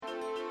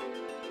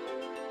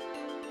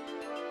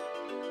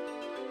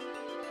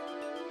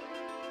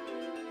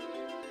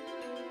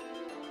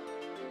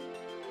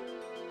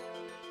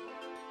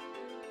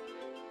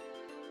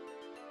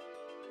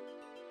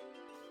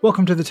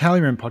Welcome to the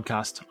Tally Room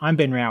podcast. I'm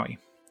Ben Rowie.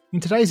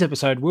 In today's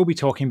episode, we'll be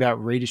talking about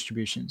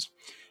redistributions.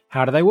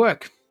 How do they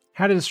work?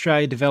 How did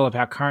Australia develop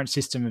our current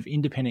system of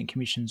independent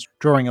commissions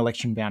drawing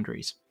election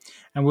boundaries?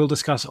 And we'll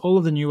discuss all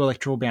of the new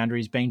electoral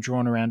boundaries being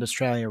drawn around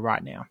Australia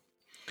right now.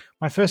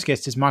 My first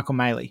guest is Michael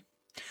Maley.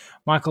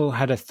 Michael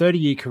had a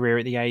 30-year career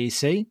at the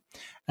AEC,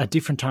 at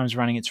different times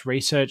running its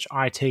research,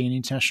 IT and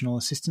international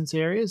assistance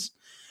areas.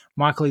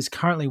 Michael is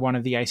currently one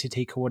of the ACT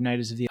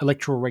coordinators of the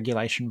Electoral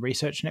Regulation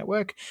Research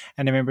Network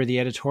and a member of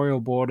the editorial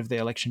board of the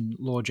Election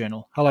Law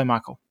Journal. Hello,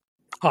 Michael.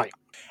 Hi.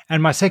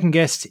 And my second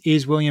guest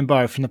is William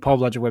Bowe from the Poll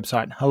Bludger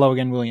website. Hello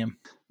again, William.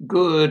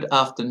 Good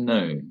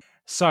afternoon.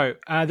 So,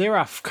 there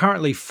are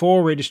currently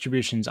 4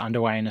 redistributions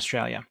underway in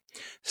Australia.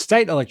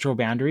 State electoral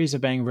boundaries are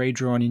being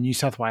redrawn in New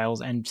South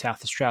Wales and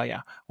South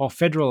Australia, while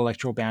federal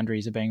electoral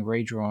boundaries are being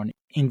redrawn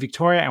in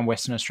Victoria and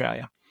Western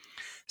Australia.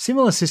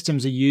 Similar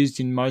systems are used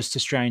in most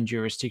Australian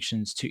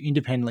jurisdictions to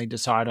independently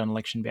decide on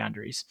election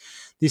boundaries.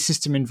 This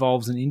system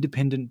involves an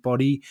independent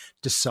body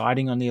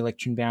deciding on the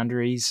election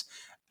boundaries,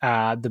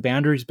 the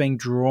boundaries being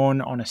drawn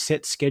on a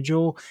set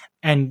schedule,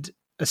 and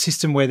a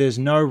system where there's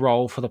no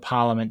role for the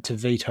Parliament to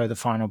veto the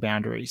final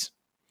boundaries.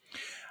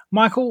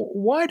 Michael,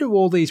 why do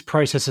all these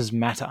processes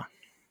matter?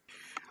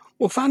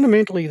 Well,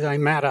 fundamentally they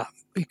matter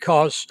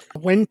because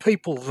when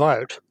people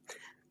vote,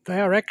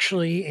 they are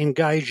actually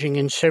engaging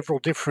in several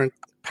different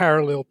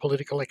parallel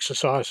political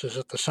exercises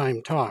at the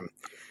same time.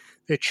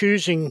 They're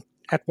choosing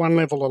at one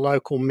level a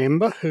local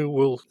member who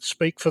will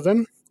speak for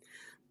them.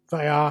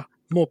 They are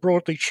more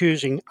broadly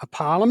choosing a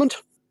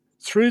parliament.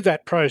 Through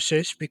that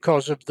process,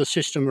 because of the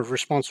system of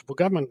responsible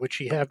government which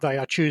we have, they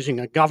are choosing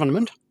a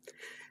government.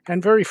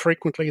 And very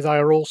frequently they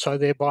are also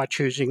thereby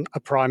choosing a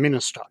prime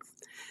minister.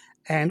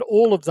 And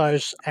all of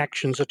those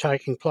actions are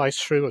taking place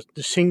through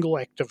the single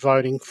act of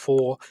voting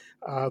for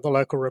the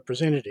local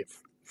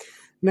representative.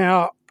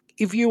 Now,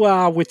 if you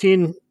are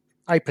within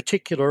a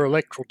particular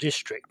electoral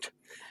district,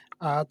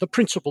 the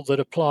principle that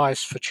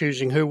applies for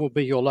choosing who will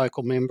be your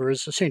local member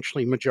is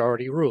essentially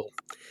majority rule.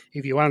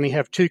 If you only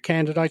have 2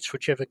 candidates,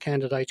 whichever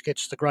candidate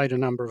gets the greater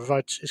number of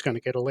votes is going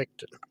to get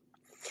elected.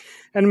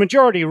 And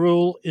majority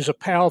rule is a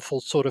powerful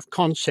sort of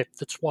concept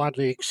that's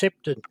widely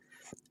accepted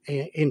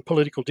in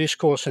political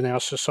discourse in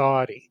our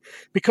society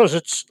because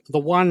it's the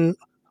one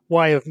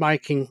way of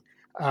making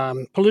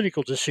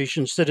political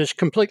decisions that is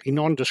completely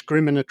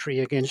non-discriminatory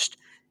against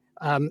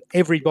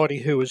everybody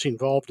who is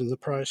involved in the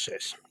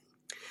process.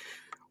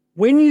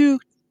 When you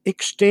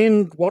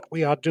extend what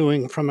we are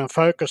doing from a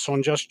focus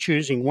on just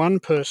choosing one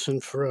person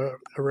for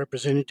a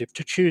representative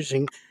to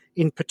choosing,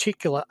 in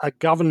particular, a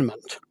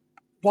government,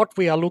 what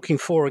we are looking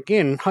for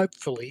again,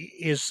 hopefully,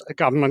 is a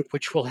government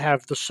which will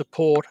have the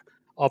support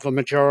of a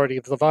majority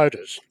of the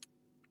voters.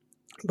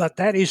 But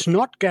that is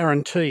not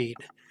guaranteed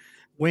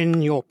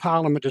when your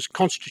parliament is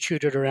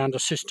constituted around a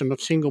system of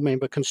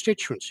single-member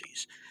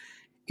constituencies.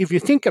 If you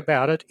think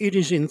about it, it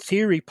is in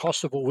theory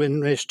possible when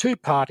there's 2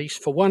 parties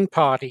for one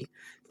party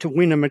to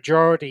win a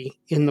majority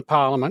in the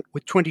parliament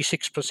with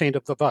 26%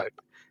 of the vote,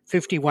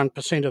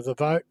 51% of the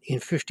vote in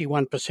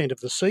 51% of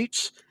the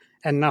seats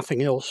and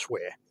nothing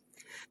elsewhere.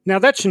 Now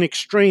that's an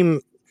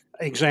extreme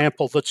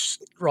example that's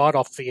right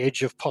off the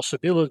edge of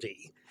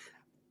possibility,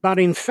 but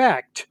in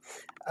fact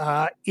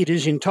it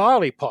is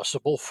entirely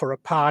possible for a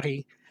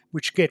party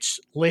which gets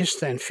less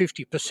than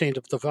 50%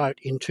 of the vote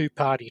in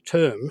 2-party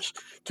terms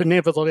to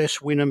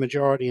nevertheless win a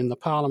majority in the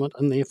parliament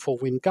and therefore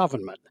win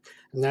government.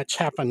 And that's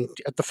happened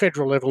at the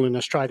federal level in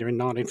Australia in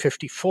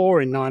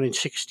 1954, in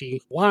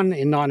 1961,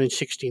 in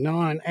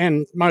 1969,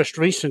 and most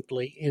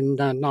recently in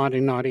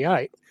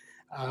 1998,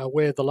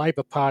 where the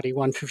Labor Party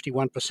won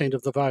 51%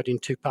 of the vote in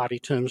 2-party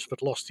terms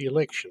but lost the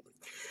election.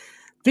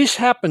 This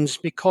happens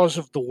because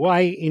of the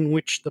way in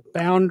which the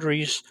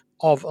boundaries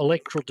of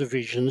electoral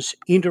divisions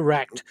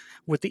interact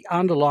with the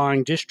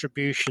underlying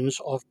distributions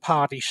of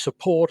party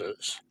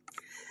supporters.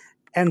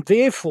 And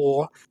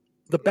therefore,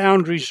 the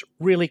boundaries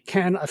really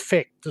can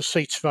affect the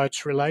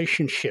seats-votes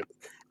relationship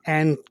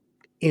and,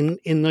 in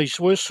these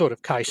worst sort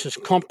of cases,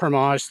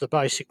 compromise the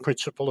basic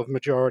principle of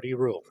majority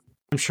rule.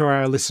 I'm sure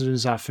our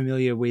listeners are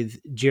familiar with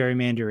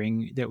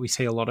gerrymandering that we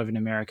see a lot of in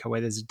America,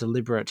 where there's a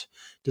deliberate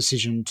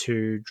decision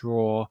to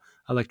draw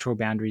electoral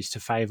boundaries to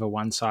favour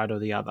one side or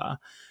the other.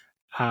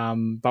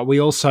 But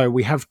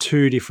we have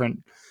two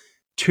different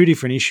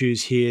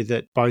issues here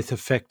that both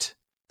affect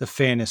the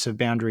fairness of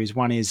boundaries.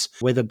 One is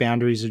whether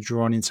boundaries are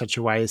drawn in such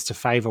a way as to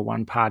favour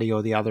one party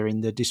or the other in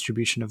the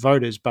distribution of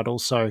voters, but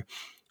also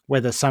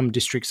whether some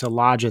districts are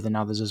larger than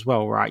others as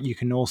well, right? You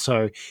can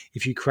also,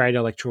 if you create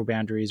electoral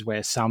boundaries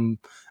where some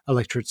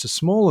electorates are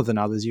smaller than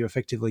others, you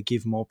effectively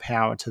give more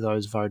power to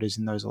those voters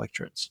in those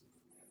electorates.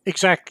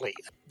 Exactly.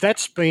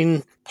 That's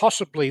been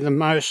possibly the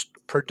most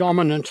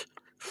predominant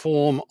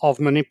form of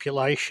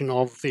manipulation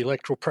of the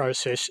electoral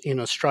process in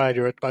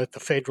Australia at both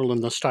the federal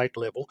and the state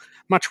level,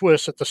 much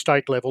worse at the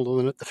state level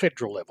than at the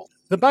federal level.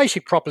 The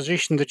basic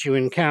proposition that you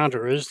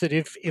encounter is that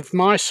if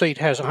my seat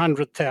has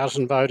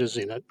 100,000 voters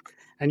in it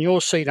and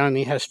your seat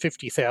only has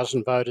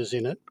 50,000 voters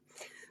in it,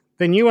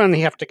 then you only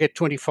have to get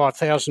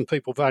 25,000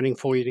 people voting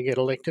for you to get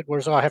elected,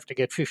 whereas I have to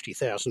get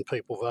 50,000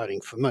 people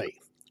voting for me.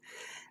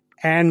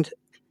 And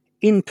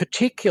in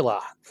particular,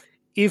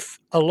 if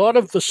a lot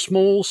of the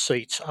small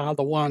seats are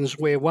the ones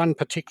where one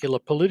particular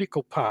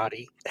political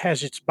party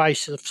has its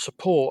base of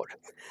support,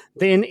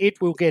 then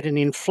it will get an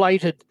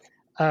inflated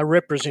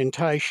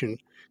representation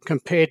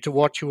compared to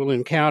what you will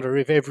encounter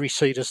if every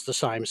seat is the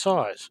same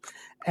size.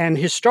 And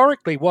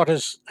historically, what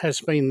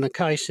has been the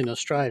case in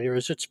Australia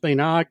is it's been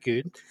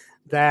argued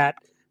that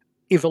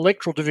if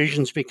electoral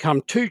divisions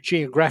become too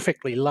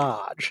geographically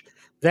large,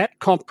 that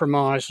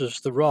compromises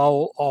the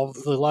role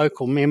of the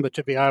local member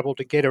to be able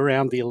to get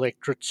around the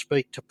electorate,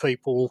 speak to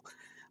people,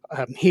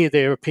 hear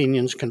their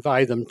opinions,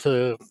 convey them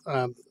to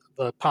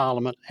the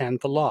parliament and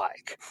the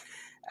like.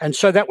 And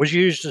so that was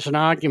used as an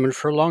argument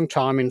for a long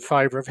time in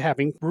favour of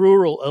having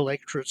rural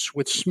electorates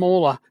with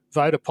smaller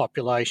voter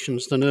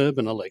populations than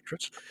urban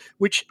electorates,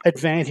 which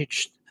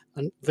advantaged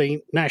the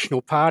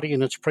National Party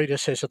and its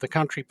predecessor, the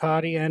Country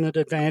Party, and it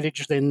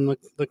advantaged then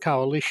the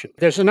coalition.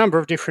 There's a number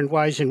of different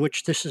ways in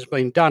which this has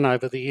been done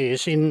over the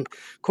years. In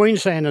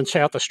Queensland and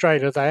South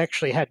Australia, they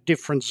actually had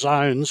different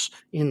zones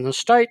in the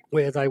state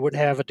where they would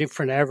have a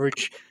different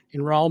average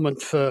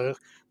enrolment for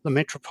the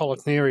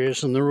metropolitan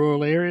areas and the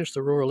rural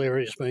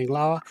areas being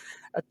lower.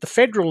 At the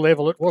federal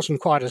level, it wasn't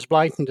quite as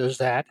blatant as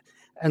that,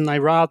 and they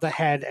rather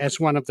had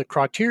as one of the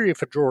criteria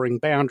for drawing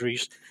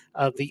boundaries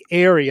the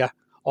area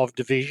of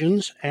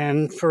divisions.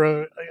 And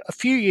for a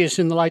few years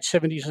in the late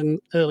 70s and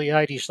early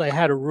 80s, they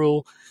had a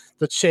rule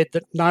that said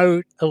that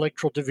no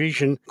electoral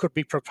division could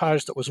be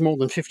proposed that was more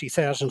than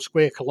 50,000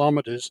 square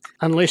kilometres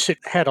unless it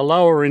had a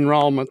lower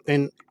enrolment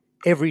than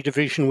every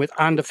division with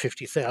under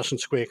 50,000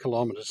 square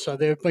kilometres. So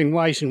there have been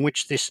ways in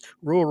which this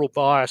rural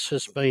bias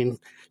has been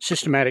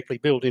systematically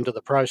built into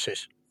the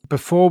process.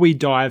 Before we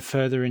dive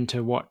further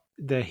into what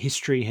the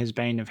history has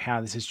been of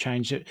how this has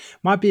changed, it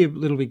might be a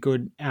little bit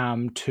good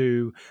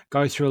to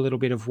go through a little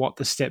bit of what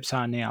the steps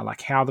are now,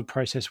 like how the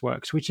process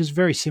works, which is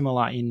very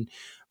similar in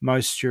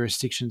most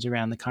jurisdictions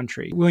around the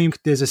country. William,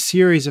 there's a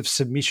series of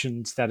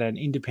submissions that an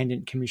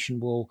independent commission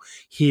will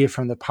hear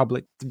from the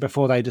public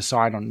before they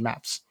decide on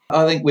maps.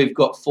 I think we've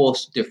got 4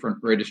 different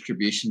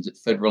redistributions at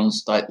federal and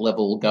state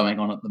level going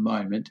on at the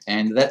moment,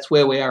 and that's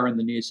where we are in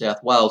the New South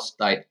Wales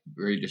state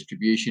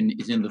redistribution,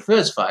 is in the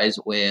first phase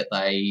where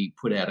they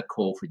put out a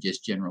call for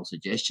just general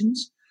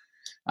suggestions.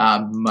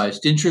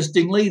 Most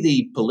interestingly,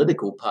 the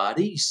political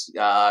parties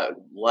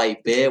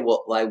lay bare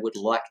what they would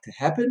like to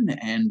happen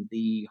and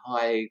the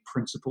high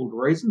principled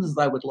reasons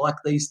they would like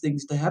these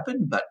things to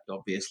happen. But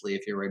obviously,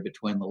 if you read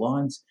between the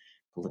lines,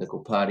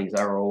 political parties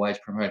are always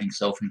promoting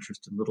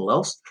self-interest and little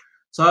else.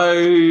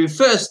 So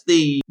first,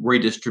 the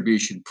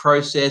redistribution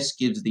process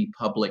gives the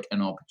public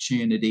an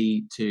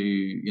opportunity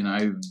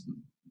to,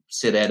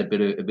 set out a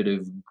bit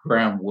of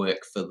groundwork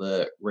for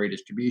the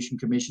redistribution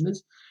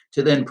commissioners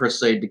to then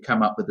proceed to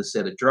come up with a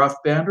set of draft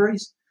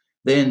boundaries.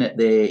 Then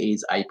there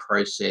is a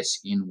process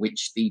in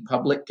which the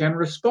public can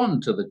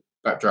respond to the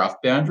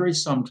draft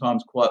boundaries,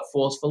 sometimes quite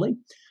forcefully.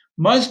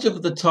 Most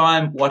of the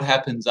time, what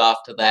happens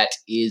after that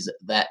is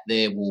that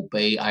there will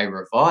be a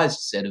revised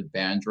set of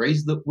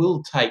boundaries that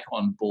will take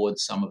on board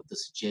some of the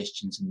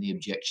suggestions and the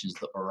objections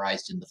that were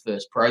raised in the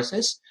first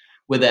process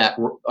without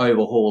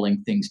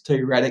overhauling things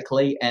too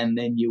radically, and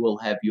then you will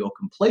have your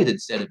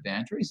completed set of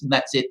boundaries, and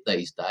that's it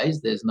these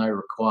days. There's no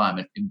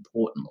requirement,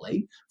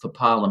 importantly, for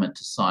Parliament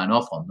to sign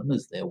off on them,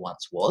 as there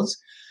once was.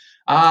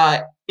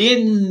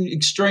 In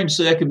extreme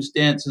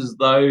circumstances,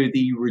 though,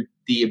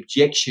 the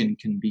objection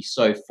can be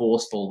so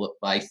forceful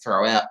that they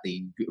throw out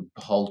the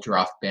whole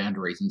draft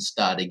boundaries and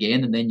start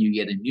again, and then you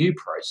get a new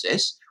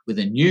process with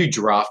a new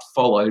draft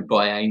followed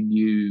by a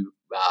new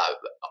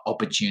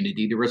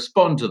opportunity to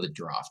respond to the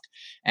draft.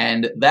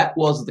 And that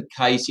was the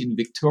case in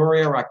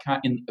Victoria.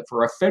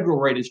 For a federal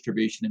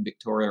redistribution in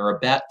Victoria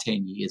about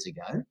 10 years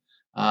ago.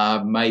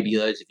 Maybe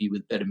those of you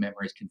with better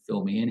memories can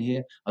fill me in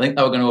here. I think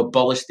they were going to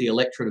abolish the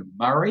electorate of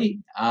Murray.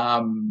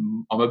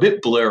 I'm a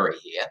bit blurry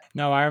here.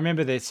 No, I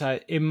remember this.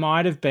 It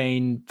might have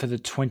been for the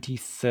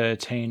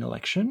 2013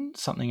 election,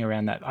 something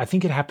around that. I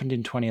think it happened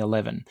in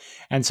 2011.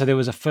 And so there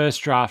was a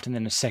first draft and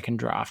then a second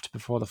draft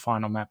before the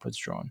final map was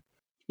drawn.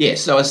 Yeah,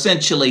 so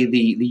essentially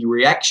the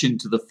reaction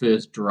to the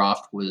first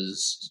draft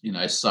was,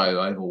 so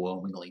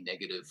overwhelmingly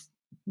negative,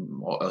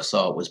 or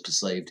so it was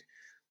perceived,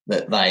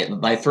 that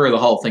they threw the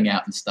whole thing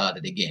out and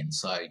started again.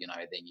 So,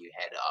 then you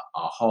had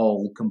a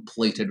whole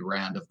completed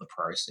round of the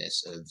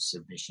process of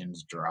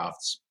submissions,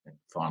 drafts, and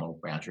final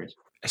boundaries.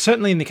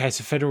 Certainly in the case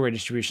of federal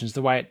redistributions,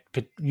 the way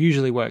it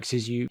usually works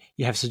is you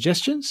have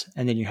suggestions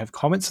and then you have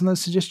comments on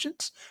those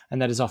suggestions,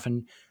 and that is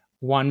often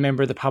one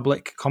member of the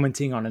public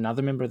commenting on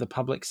another member of the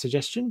public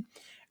suggestion.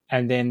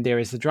 And then there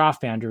is the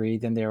draft boundary,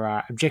 then there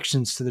are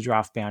objections to the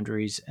draft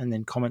boundaries, and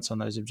then comments on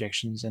those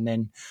objections. And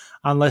then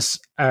unless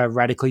a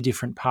radically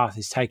different path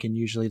is taken,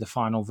 usually the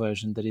final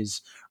version that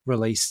is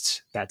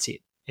released, that's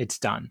it. It's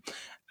done.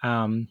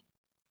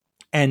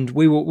 And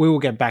we will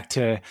get back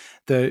to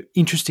the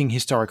interesting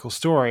historical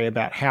story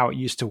about how it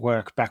used to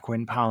work back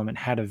when Parliament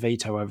had a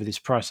veto over this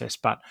process.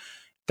 But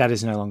that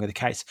is no longer the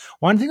case.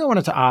 One thing I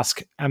wanted to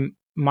ask,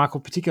 Michael,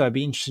 particularly, I'd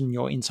be interested in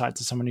your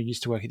insights as someone who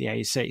used to work at the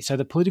AEC. So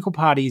the political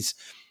parties,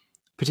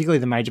 particularly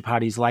the major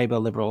parties, Labor,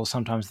 Liberal,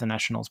 sometimes the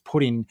Nationals,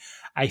 put in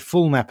a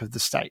full map of the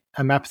state,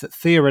 a map that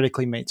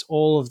theoretically meets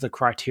all of the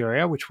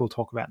criteria, which we'll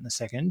talk about in a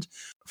second,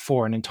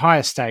 for an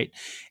entire state.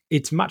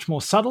 It's much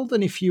more subtle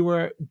than if you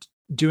were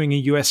doing a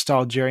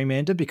US-style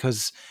gerrymander,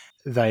 because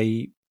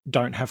they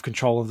don't have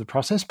control of the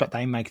process, but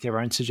they make their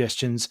own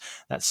suggestions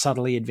that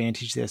subtly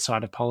advantage their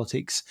side of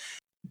politics.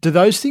 Do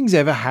those things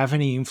ever have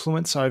any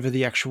influence over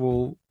the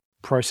actual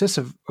process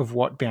of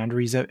what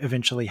boundaries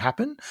eventually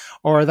happen,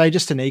 or are they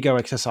just an ego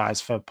exercise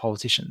for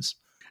politicians?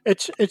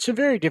 It's a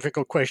very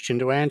difficult question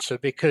to answer,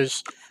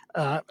 because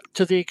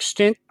to the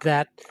extent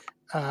that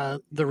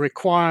the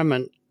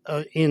requirement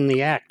in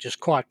the Act is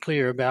quite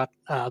clear about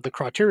the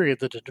criteria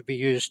that are to be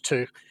used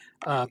to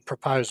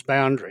propose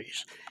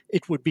boundaries,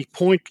 it would be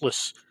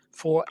pointless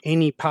for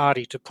any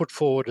party to put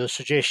forward a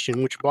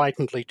suggestion which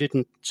blatantly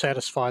didn't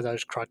satisfy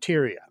those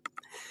criteria.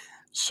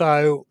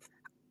 So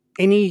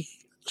any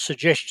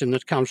suggestion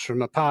that comes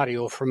from a party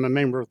or from a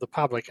member of the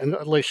public, and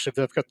at least if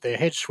they've got their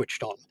head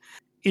switched on,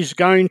 is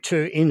going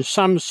to, in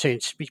some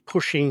sense, be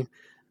pushing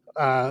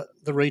the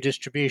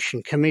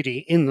redistribution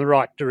committee in the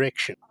right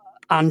direction.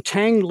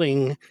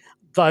 Untangling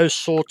those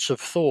sorts of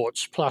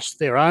thoughts, plus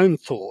their own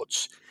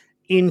thoughts,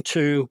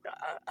 into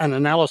an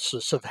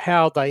analysis of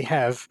how they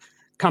have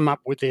come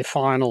up with their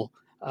final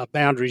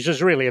boundaries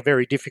is really a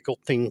very difficult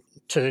thing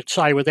to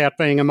say without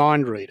being a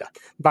mind reader.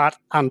 But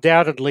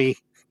undoubtedly,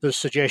 the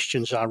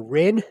suggestions are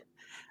read.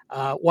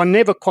 One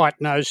never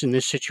quite knows in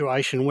this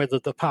situation whether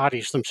the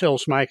parties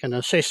themselves make an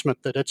assessment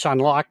that it's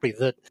unlikely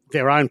that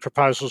their own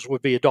proposals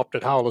would be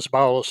adopted holus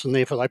bolus, and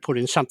therefore they put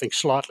in something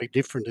slightly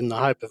different in the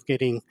hope of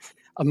getting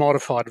a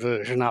modified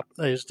version up.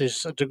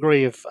 There's a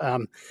degree of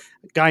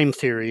game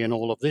theory in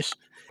all of this.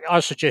 I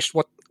suggest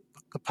what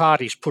the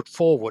parties put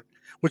forward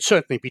would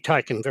certainly be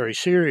taken very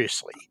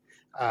seriously.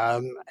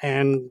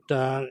 And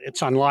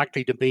it's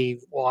unlikely to be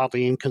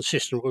wildly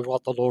inconsistent with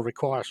what the law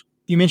requires.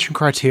 You mentioned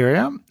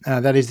criteria.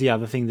 That is the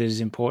other thing that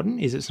is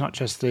important, is it's not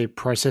just the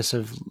process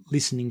of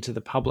listening to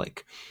the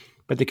public,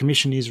 but the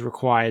Commission is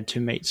required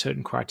to meet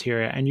certain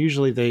criteria. And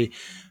usually the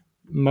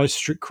most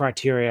strict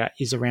criteria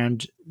is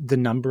around the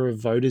number of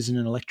voters in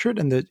an electorate,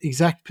 and the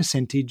exact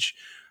percentage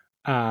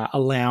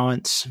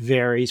allowance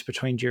varies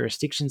between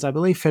jurisdictions. I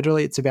believe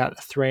federally it's about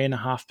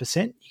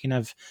 3.5%. You can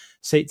have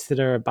seats that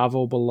are above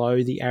or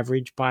below the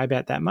average by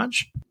about that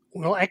much.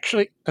 Well,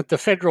 actually, at the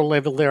federal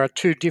level, there are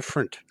two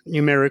different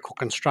numerical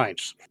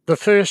constraints. The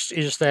first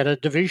is that a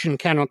division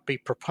cannot be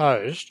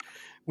proposed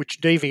which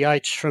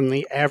deviates from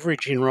the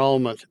average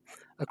enrolment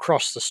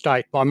across the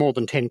state by more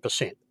than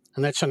 10%,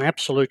 and that's an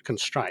absolute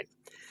constraint.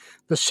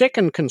 The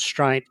second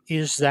constraint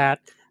is that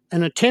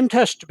an attempt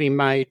has to be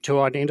made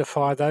to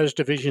identify those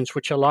divisions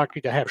which are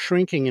likely to have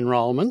shrinking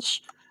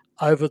enrolments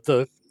over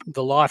the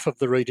life of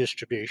the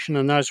redistribution,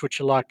 and those which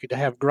are likely to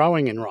have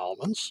growing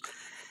enrolments,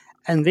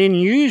 and then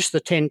use the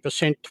 10%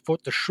 to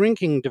put the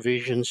shrinking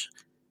divisions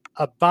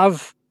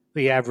above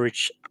the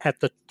average at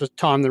the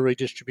time the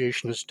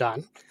redistribution is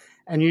done,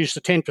 and use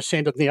the 10%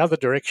 in the other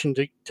direction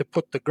to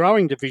put the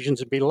growing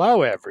divisions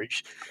below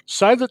average,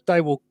 so that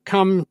they will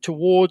come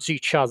towards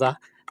each other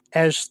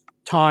as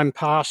time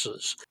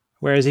passes.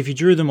 Whereas if you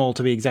drew them all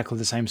to be exactly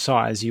the same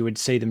size, you would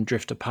see them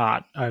drift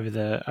apart over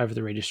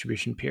the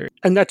redistribution period.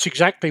 And that's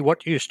exactly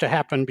what used to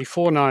happen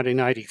before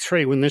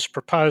 1983, when this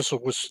proposal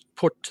was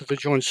put to the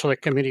Joint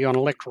Select Committee on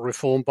Electoral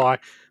Reform by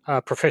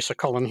Professor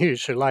Colin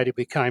Hughes, who later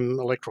became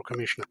Electoral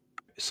Commissioner.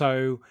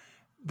 So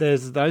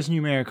there's those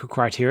numerical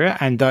criteria,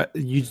 and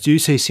you do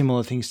see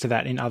similar things to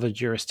that in other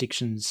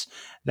jurisdictions,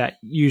 that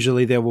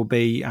usually there will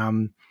be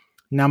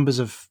numbers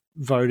of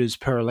voters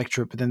per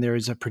electorate, but then there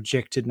is a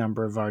projected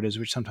number of voters,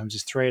 which sometimes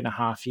is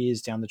 3.5 years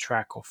down the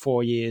track, or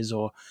 4 years,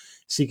 or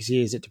 6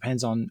 years. It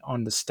depends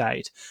on the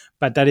state.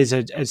 But that is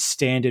a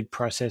standard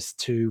process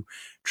to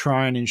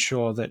try and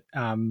ensure that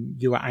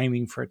you are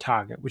aiming for a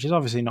target, which is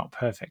obviously not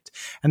perfect.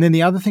 And then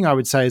the other thing I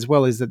would say as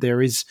well is that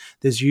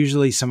there's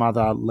usually some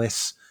other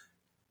less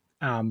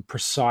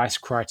precise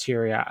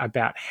criteria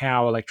about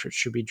how electorates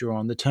should be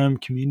drawn. The term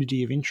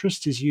community of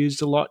interest is used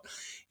a lot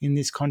in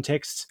this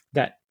context,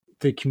 that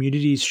the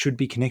communities should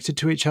be connected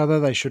to each other.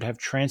 They should have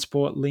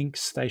transport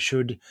links. They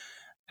should,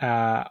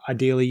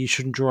 ideally, you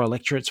shouldn't draw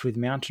electorates with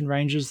mountain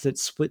ranges that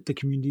split the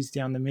communities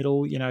down the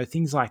middle.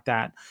 Things like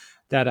that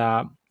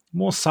are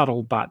more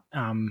subtle but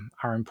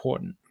are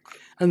important.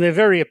 And they're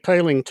very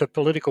appealing to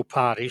political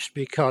parties,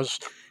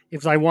 because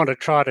if they want to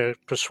try to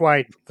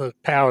persuade the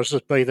powers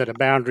that be that a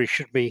boundary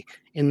should be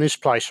in this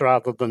place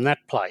rather than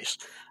that place,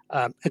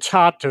 it's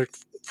hard to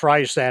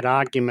phrase that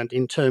argument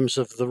in terms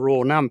of the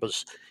raw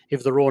numbers,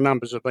 if the raw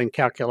numbers have been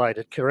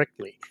calculated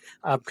correctly.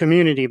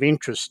 Community of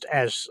interest,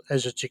 as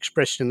it's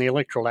expressed in the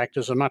Electoral Act,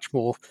 is a much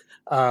more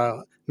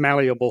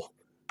malleable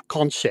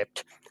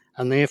concept,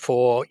 and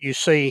therefore you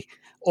see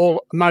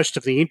most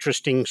of the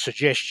interesting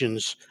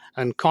suggestions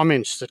and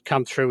comments that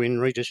come through in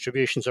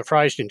redistributions are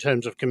phrased in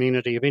terms of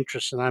community of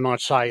interest, and they might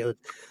say that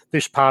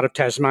this part of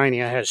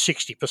Tasmania has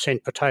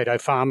 60% potato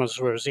farmers,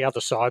 whereas the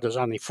other side has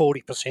only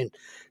 40%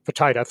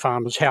 potato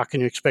farmers. How can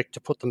you expect to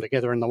put them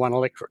together in the one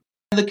electorate?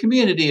 The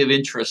community of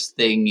interest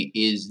thing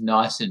is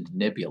nice and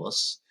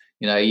nebulous.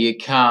 You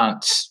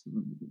can't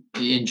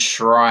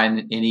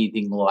enshrine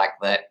anything like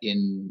that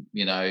in,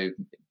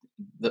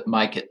 that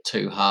make it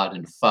too hard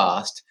and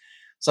fast.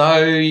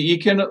 So you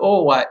can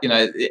always,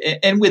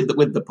 and with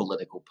the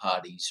political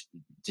parties'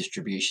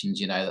 distributions,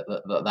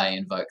 they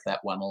invoke that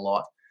one a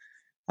lot.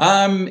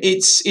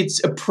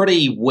 It's a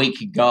pretty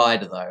weak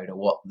guide, though, to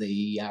what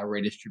the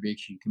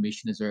redistribution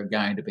commissioners are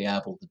going to be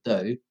able to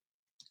do,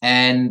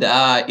 and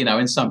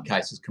in some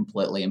cases,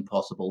 completely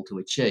impossible to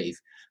achieve.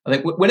 I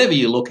think whenever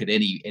you look at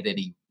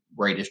any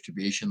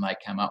redistribution they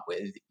come up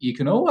with, you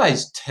can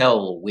always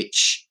tell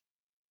which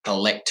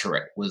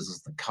electorate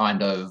was the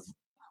kind of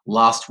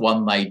last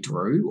one they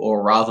drew,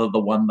 or rather the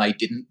one they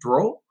didn't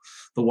draw,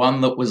 the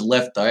one that was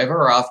left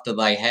over after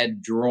they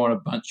had drawn a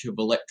bunch of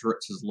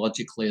electorates as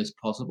logically as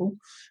possible.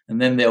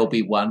 And then there'll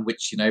be one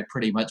which,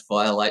 pretty much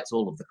violates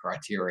all of the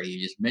criteria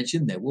you just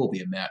mentioned. There will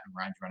be a mountain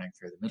range running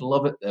through the middle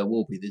of it. There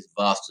will be this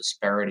vast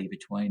disparity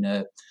between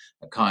a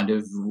kind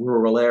of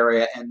rural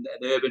area and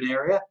an urban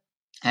area.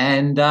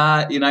 And,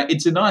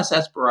 it's a nice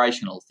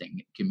aspirational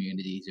thing,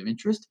 communities of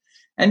interest.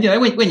 And,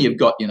 when you've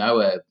got,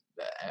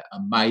 a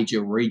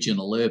major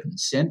regional urban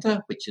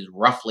centre, which is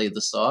roughly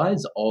the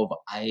size of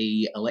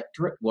a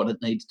electorate, what it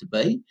needs to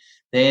be,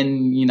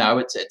 then,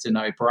 it's a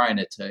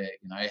no-brainer to,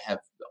 have,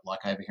 like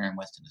over here in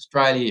Western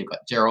Australia, you've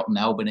got Geraldton and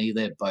Albany.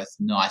 They're both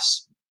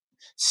nice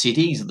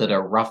cities that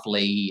are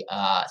roughly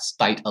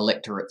state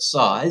electorate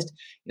sized.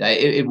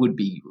 It would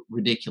be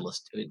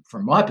ridiculous,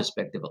 from my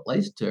perspective at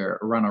least, to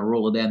run a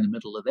ruler down the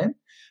middle of them.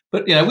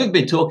 But, we've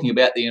been talking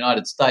about the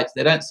United States.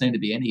 There don't seem to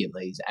be any of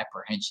these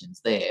apprehensions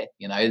there.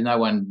 No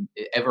one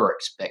ever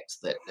expects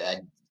that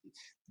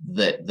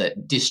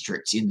that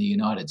districts in the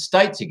United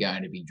States are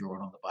going to be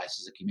drawn on the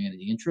basis of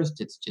community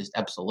interest. It's just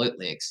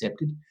absolutely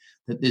accepted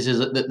that this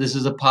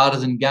is a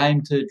partisan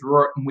game to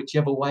draw it in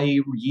whichever way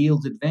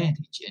yields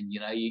advantage. And,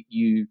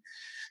 you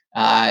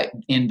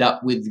end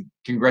up with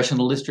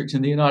congressional districts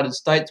in the United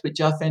States which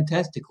are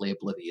fantastically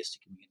oblivious to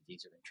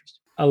communities of interest.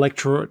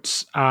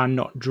 Electorates are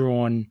not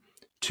drawn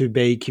to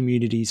be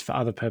communities for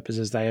other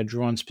purposes. They are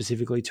drawn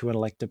specifically to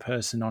elect a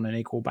person on an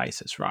equal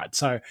basis, right?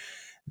 So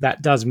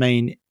that does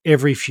mean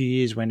every few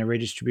years when a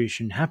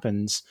redistribution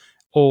happens,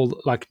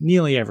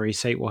 nearly every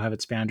seat will have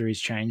its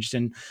boundaries changed.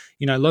 And,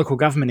 local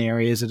government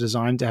areas are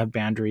designed to have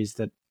boundaries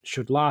that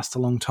should last a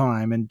long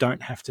time and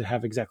don't have to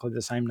have exactly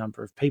the same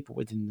number of people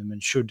within them,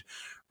 and should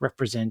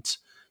represent,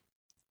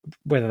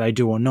 whether they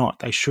do or not,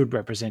 they should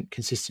represent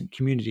consistent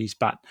communities.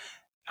 But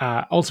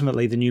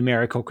ultimately the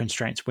numerical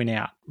constraints win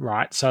out,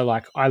 right? So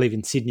I live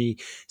in Sydney.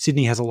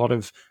 Sydney has a lot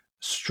of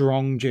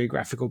strong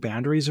geographical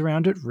boundaries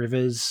around it,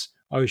 rivers,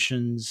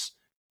 oceans,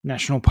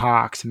 national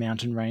parks,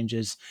 mountain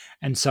ranges.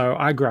 And so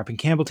I grew up in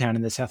Campbelltown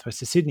in the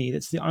southwest of Sydney.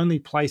 That's the only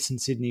place in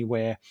Sydney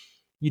where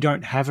you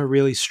don't have a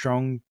really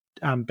strong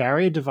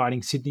barrier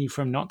dividing Sydney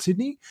from not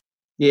Sydney.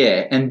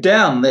 Yeah, and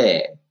down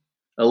there,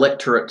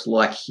 electorates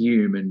like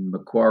Hume and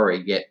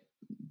Macquarie get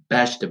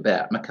bashed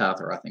about.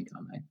 MacArthur, I think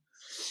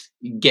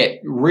get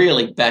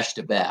really bashed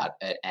about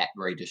at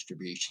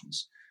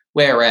redistributions.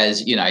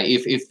 Whereas,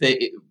 if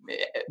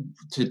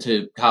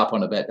to harp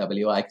on about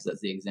WA, because that's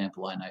the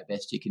example I know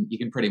best, you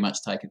can pretty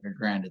much take it for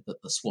granted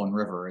that the Swan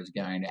River is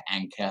going to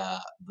anchor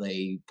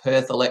the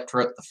Perth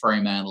electorate, the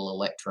Fremantle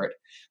electorate.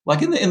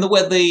 Like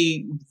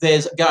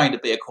there's going to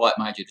be a quite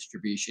major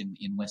distribution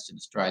in Western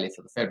Australia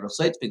for the federal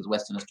seats, because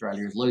Western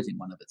Australia is losing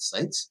one of its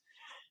seats.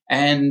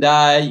 And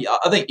I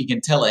think you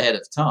can tell ahead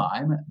of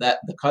time that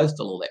the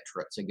coastal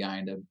electorates are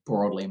going to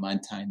broadly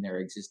maintain their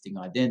existing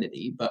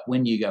identity. But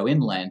when you go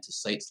inland to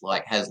seats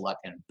like Hasluck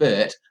and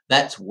Burt,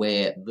 that's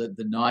where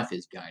the knife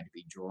is going to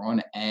be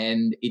drawn.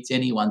 And it's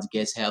anyone's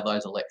guess how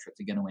those electorates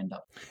are going to end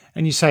up.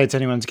 And you say it's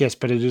anyone's guess,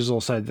 but it is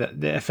also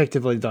that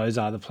effectively those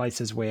are the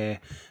places where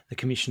the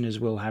commissioners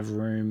will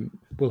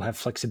have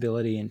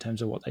flexibility in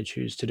terms of what they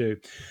choose to do.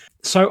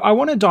 So I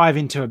want to dive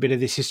into a bit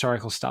of this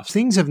historical stuff.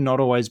 Things have not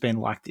always been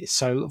like this.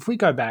 So if we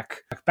go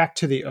back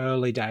to the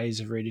early days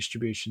of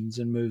redistributions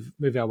and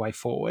move our way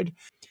forward,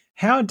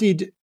 how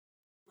did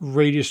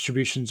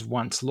redistributions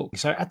once look?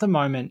 So at the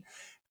moment,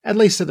 at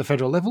least at the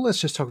federal level,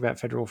 let's just talk about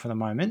federal for the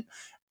moment.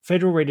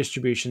 Federal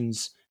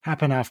redistributions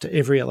happen after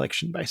every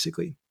election,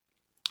 basically.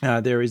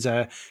 There is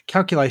a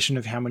calculation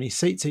of how many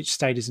seats each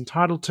state is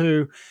entitled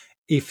to.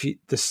 If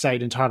the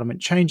state entitlement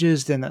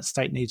changes, then that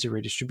state needs a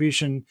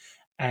redistribution.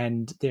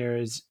 And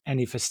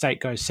if a state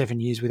goes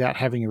 7 years without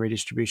having a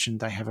redistribution,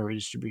 they have a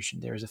redistribution.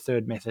 There is a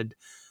third method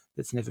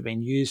that's never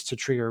been used to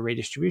trigger a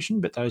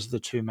redistribution, but those are the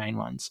two main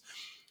ones.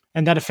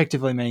 And that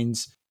effectively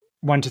means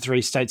 1 to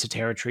 3 states or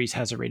territories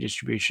has a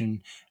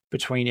redistribution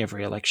between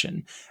every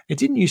election. It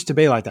didn't used to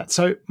be like that.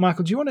 So,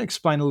 Michael, do you want to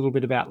explain a little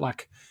bit about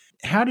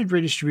how did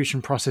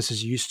redistribution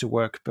processes used to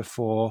work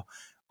before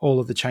all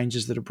of the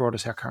changes that have brought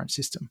us our current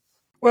system?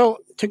 Well,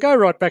 to go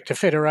right back to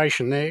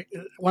federation,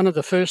 one of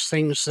the first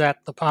things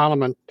that the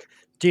Parliament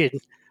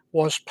did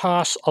was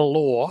pass a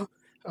law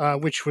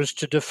which was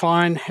to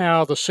define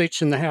how the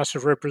seats in the House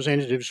of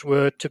Representatives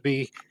were to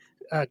be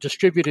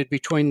distributed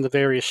between the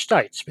various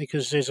states,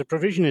 because there's a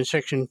provision in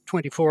Section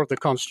 24 of the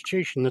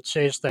Constitution that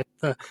says that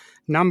the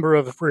number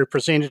of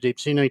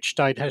representatives in each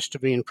state has to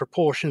be in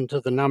proportion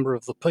to the number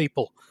of the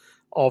people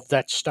of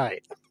that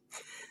state.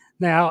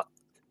 Now,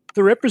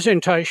 the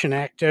Representation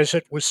Act, as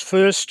it was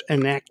first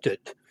enacted,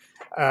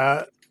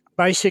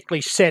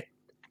 basically set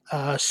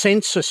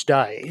census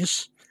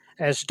days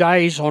as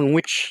days on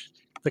which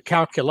the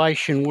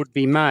calculation would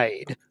be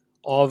made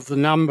of the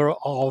number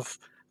of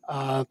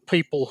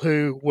people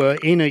who were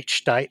in each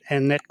state,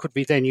 and that could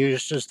be then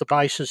used as the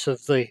basis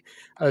of the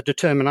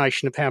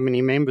determination of how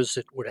many members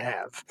it would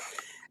have.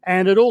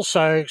 And it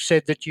also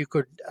said that you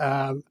could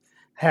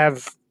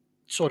have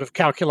sort of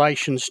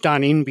calculations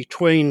done in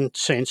between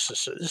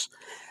censuses,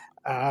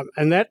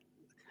 and that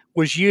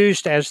was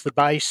used as the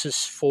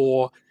basis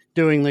for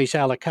doing these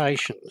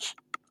allocations.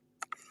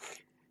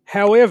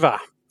 However,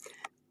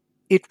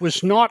 it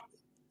was not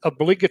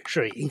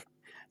obligatory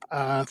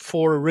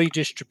for a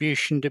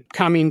redistribution to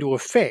come into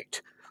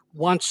effect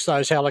once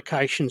those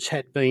allocations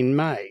had been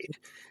made,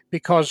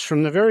 because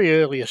from the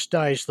very earliest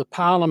days, the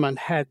Parliament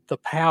had the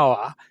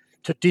power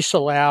to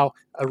disallow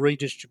a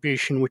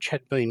redistribution which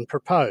had been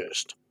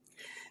proposed.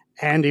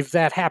 And if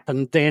that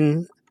happened,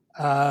 then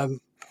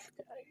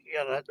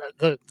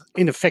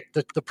in effect,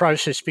 the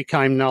process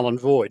became null and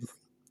void.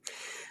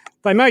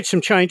 They made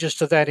some changes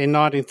to that in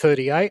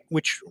 1938,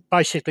 which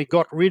basically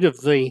got rid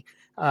of the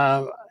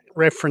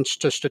reference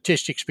to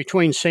statistics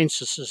between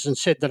censuses and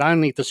said that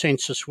only the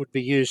census would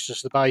be used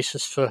as the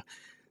basis for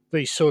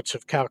these sorts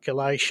of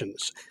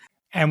calculations.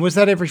 And was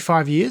that every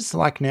 5 years,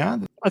 like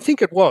now? I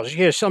think it was,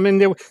 yes. I mean,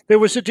 there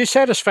was a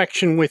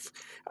dissatisfaction with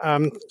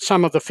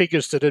some of the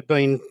figures that had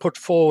been put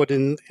forward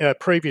in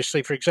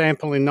previously. For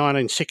example, in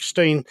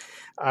 1916,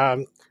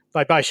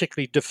 they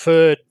basically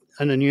deferred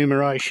an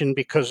enumeration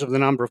because of the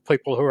number of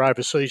people who were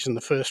overseas in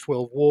the First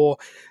World War,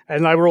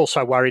 and they were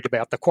also worried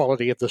about the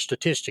quality of the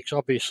statistics.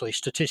 Obviously,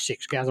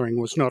 statistics gathering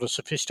was not as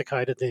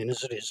sophisticated then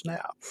as it is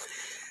now.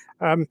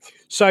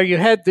 So you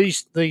had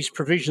these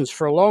provisions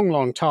for a long,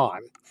 long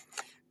time,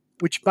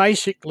 which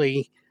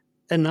basically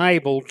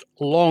enabled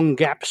long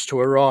gaps to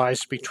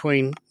arise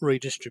between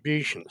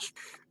redistributions.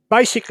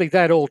 Basically,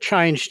 that all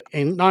changed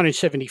in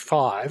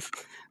 1975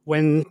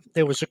 when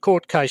there was a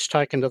court case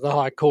taken to the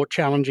High Court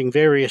challenging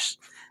various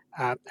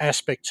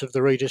aspects of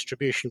the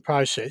redistribution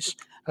process.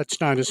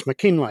 It's known as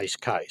McKinley's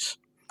case.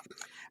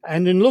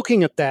 And in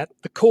looking at that,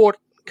 the court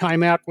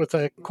came out with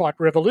a quite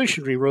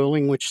revolutionary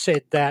ruling which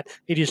said that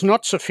it is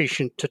not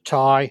sufficient to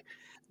tie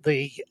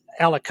the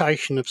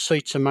allocation of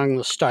seats among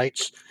the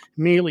states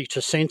merely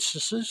to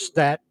censuses,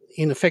 that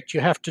in effect you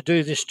have to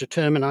do this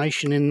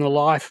determination in the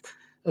life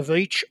of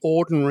each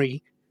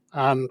ordinary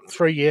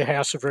 3-year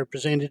House of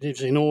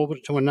Representatives in order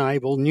to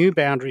enable new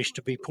boundaries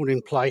to be put in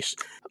place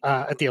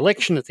at the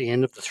election at the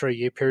end of the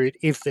 3-year period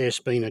if there's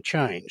been a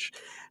change.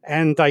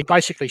 And they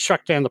basically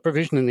struck down the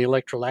provision in the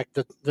Electoral Act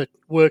that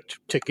worked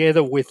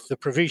together with the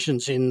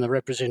provisions in the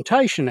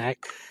Representation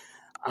Act,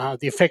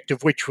 the effect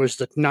of which was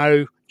that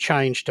no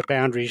change to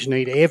boundaries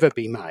need ever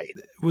be made.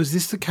 Was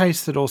this the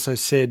case that also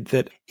said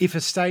that if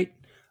a state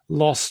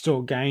lost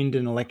or gained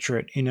an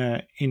electorate in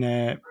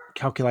a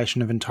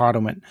calculation of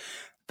entitlement,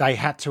 they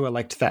had to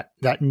elect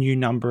that new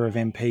number of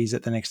MPs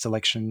at the next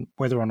election,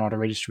 whether or not a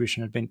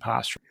redistribution had been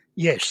passed?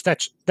 Yes,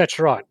 that's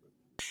right.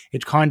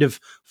 It kind of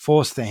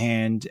forced the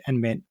hand and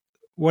meant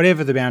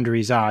whatever the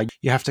boundaries are,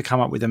 you have to come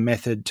up with a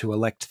method to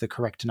elect the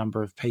correct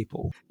number of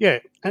people. Yeah,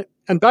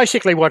 and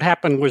basically what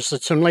happened was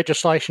that some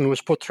legislation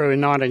was put through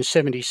in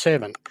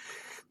 1977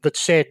 that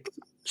said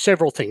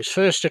several things.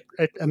 First, it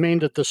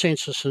amended the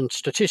Census and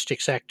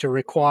Statistics Act to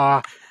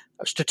require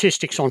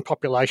statistics on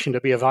population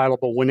to be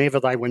available whenever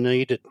they were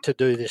needed to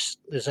do this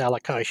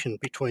allocation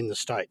between the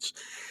states.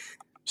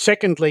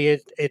 Secondly,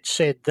 it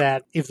said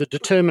that if the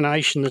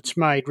determination that's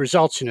made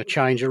results in a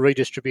change, a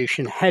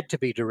redistribution had to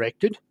be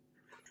directed.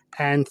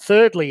 And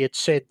thirdly, it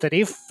said that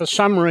if for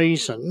some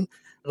reason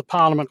the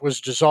Parliament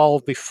was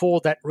dissolved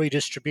before that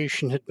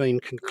redistribution had been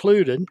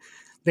concluded,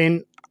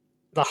 then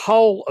the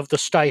whole of the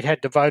state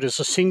had to vote as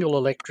a single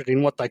electorate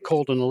in what they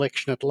called an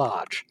election at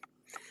large.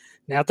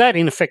 Now, that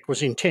in effect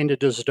was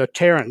intended as a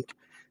deterrent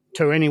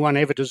to anyone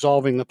ever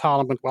dissolving the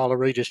Parliament while a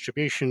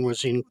redistribution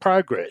was in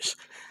progress,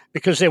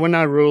 because there were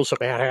no rules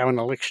about how an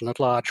election at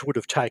large would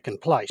have taken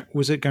place.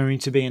 Was it going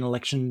to be an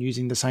election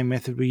using the same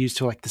method we used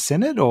to elect the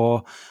Senate,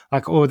 or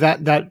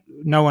that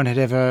no one had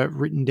ever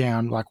written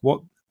down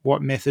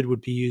what method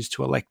would be used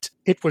to elect?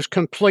 It was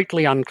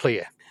completely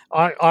unclear.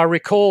 I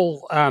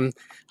recall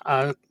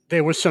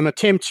there was some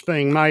attempts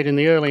being made in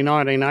the early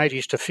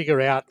 1980s to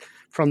figure out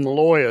from the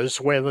lawyers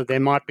whether there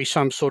might be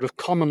some sort of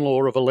common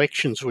law of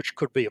elections which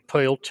could be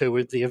appealed to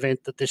in the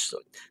event that this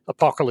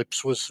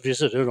apocalypse was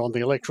visited on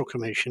the Electoral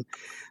Commission.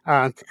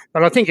 But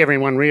I think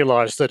everyone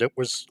realised that it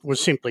was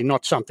simply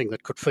not something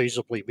that could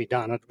feasibly be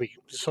done. It would be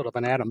sort of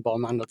an atom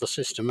bomb under the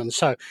system, and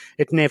so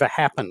it never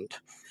happened.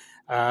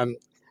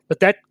 But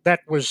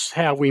that was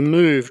how we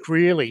moved,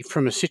 really,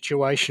 from a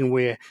situation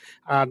where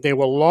there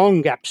were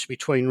long gaps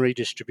between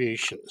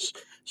redistributions.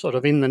 Sort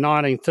of in the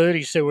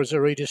 1930s, there was a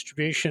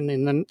redistribution.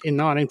 In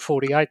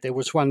 1948, there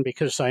was one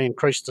because they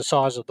increased the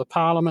size of the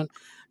parliament.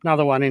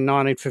 Another one in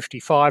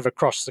 1955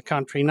 across the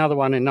country. Another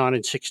one in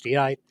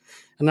 1968.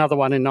 Another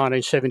one in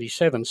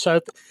 1977. So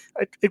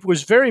it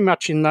was very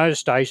much in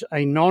those days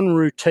a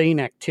non-routine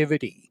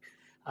activity.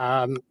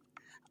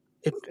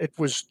 It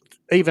was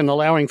even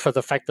allowing for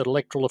the fact that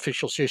electoral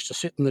officials used to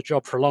sit in the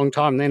job for a long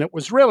time, then it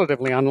was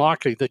relatively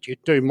unlikely that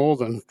you'd do more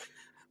than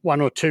one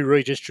or two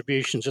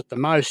redistributions at the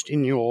most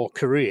in your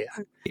career.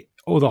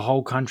 Or the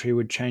whole country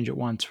would change at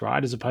once,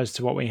 right? As opposed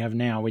to what we have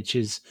now, which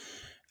is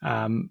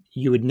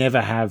you would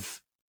never have,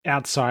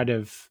 outside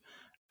of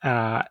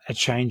a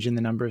change in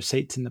the number of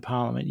seats in the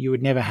parliament, you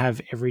would never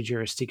have every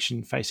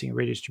jurisdiction facing a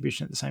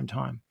redistribution at the same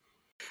time.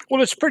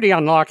 Well, it's pretty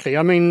unlikely.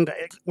 I mean,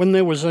 when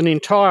there was an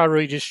entire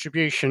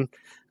redistribution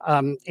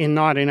in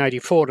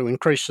 1984 to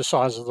increase the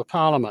size of the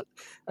parliament,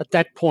 at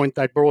that point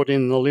they brought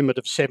in the limit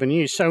of 7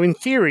 years. So in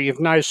theory, if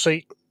no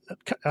state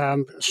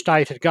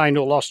had gained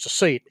or lost a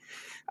seat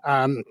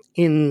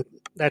in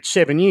that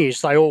 7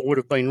 years, they all would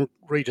have been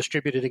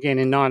redistributed again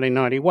in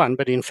 1991.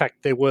 But in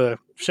fact, there were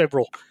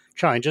several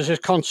changes. There's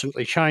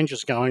constantly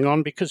changes going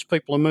on because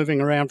people are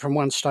moving around from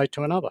one state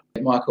to another.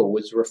 Michael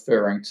was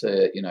referring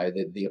to,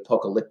 the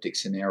apocalyptic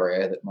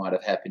scenario that might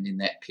have happened in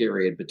that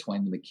period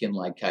between the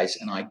McKinley case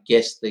and I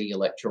guess the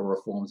electoral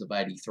reforms of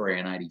 83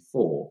 and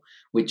 84,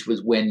 which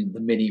was when the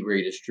mini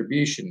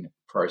redistribution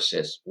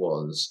process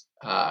was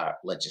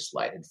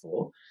legislated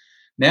for.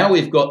 Now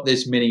we've got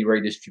this mini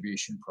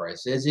redistribution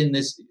process in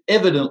this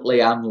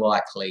evidently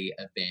unlikely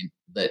event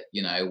that,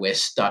 we're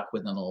stuck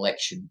with an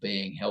election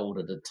being held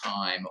at a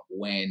time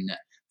when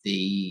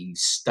the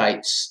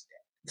states,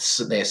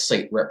 their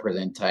seat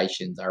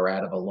representations are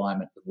out of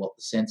alignment with what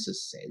the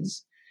census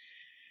says.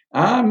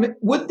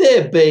 Would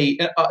there be,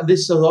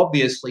 this has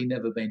obviously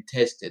never been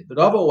tested, but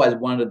I've always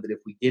wondered that if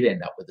we did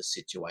end up with a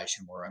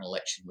situation where an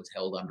election was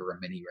held under a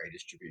mini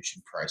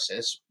redistribution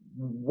process,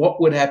 what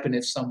would happen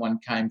if someone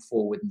came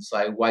forward and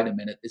say, wait a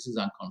minute, this is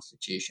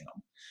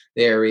unconstitutional.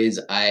 There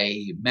is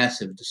a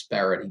massive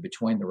disparity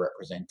between the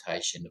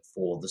representation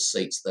for the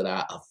seats that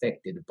are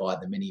affected by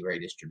the mini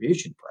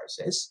redistribution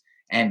process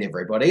and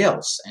everybody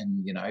else.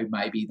 And,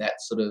 maybe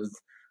that sort of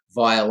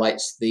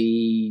violates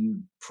the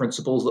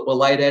principles that were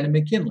laid out in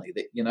McKinley,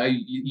 that,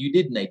 you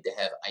did need to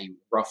have a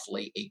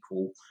roughly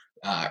equal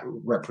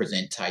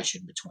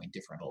representation between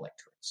different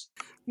electorates.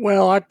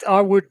 Well,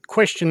 I would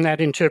question that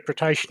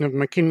interpretation of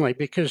McKinley,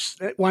 because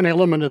one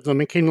element of the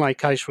McKinley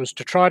case was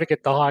to try to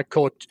get the High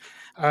Court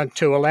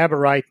to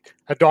elaborate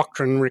a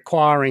doctrine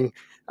requiring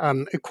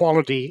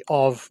equality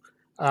of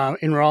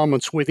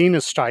enrolments within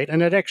a state,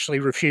 and it actually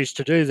refused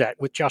to do that,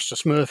 with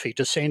Justice Murphy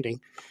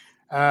dissenting.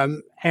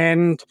 There's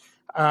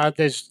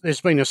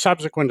been a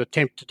subsequent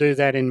attempt to do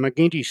that in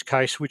McGuinty's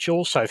case, which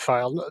also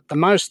failed. At the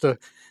most, the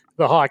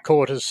High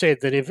Court has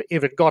said that if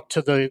it got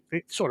to the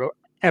sort of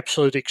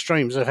absolute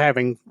extremes of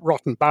having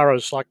rotten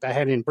boroughs like they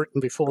had in Britain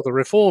before the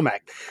Reform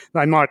Act,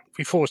 they might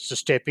be forced to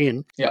step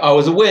in. Yeah, I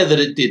was aware that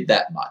it did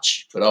that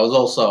much, but I was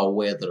also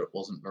aware that it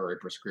wasn't very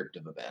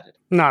prescriptive about it.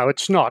 No,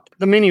 it's not.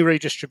 The mini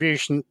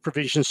redistribution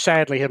provisions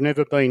sadly have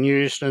never been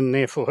used and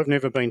therefore have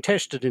never been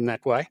tested in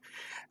that way.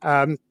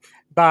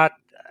 But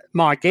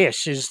my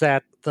guess is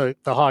that the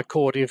High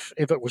Court, if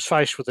it was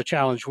faced with a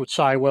challenge, would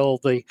say, well,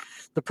 the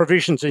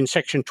provisions in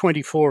Section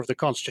 24 of the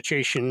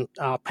Constitution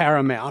are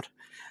paramount,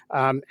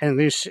 and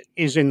this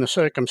is, in the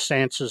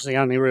circumstances, the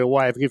only real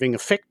way of giving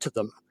effect to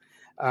them,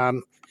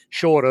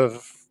 short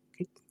of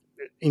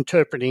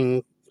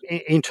interpolating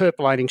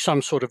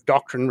some sort of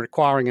doctrine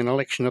requiring an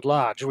election at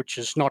large, which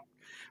is not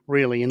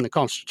really in the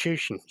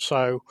Constitution.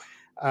 So,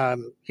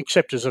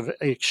 except as an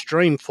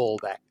extreme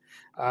fallback,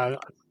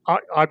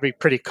 I'd be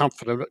pretty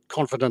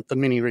confident the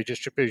mini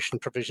redistribution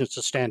provisions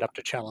to stand up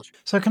to challenge.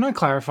 So can I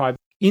clarify,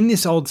 in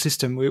this old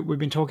system, we've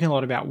been talking a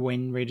lot about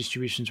when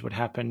redistributions would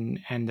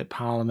happen and that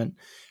Parliament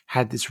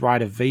had this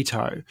right of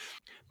veto,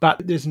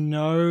 but there's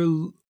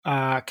no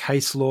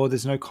case law,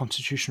 there's no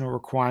constitutional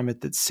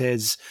requirement that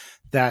says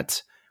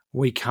that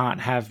we can't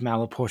have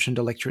malapportioned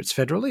electorates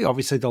federally.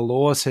 Obviously, the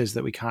law says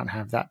that we can't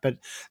have that, but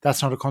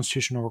that's not a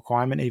constitutional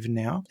requirement even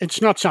now.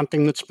 It's not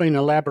something that's been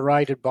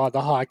elaborated by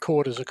the High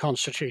Court as a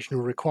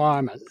constitutional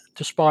requirement,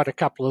 despite a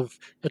couple of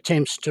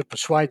attempts to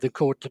persuade the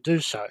court to do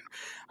so,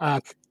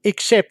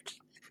 except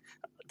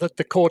that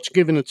the court's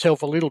given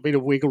itself a little bit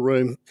of wiggle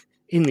room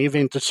in the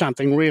event that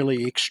something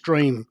really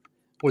extreme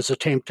was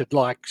attempted,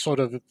 like sort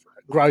of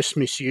gross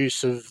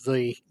misuse of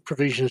the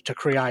provisions to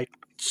create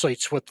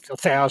seats with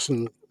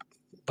 1,000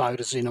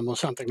 voters in them or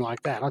something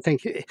like that. I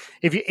think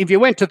if you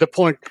went to the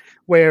point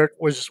where it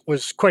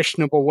was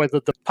questionable whether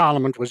the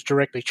parliament was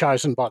directly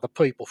chosen by the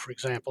people, for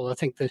example, I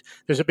think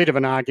there's a bit of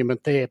an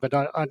argument there, but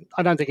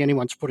I don't think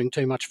anyone's putting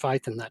too much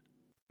faith in that.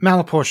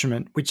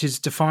 Malapportionment, which is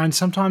defined,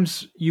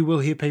 sometimes you will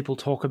hear people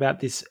talk about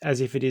this as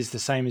if it is the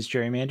same as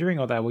gerrymandering,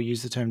 or they will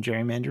use the term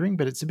gerrymandering,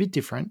 but it's a bit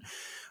different,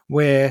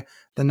 where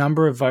the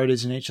number of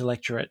voters in each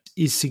electorate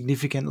is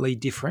significantly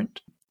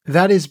different.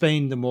 That has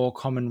been the more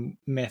common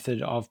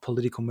method of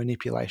political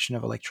manipulation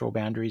of electoral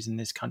boundaries in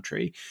this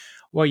country.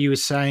 What you were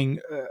saying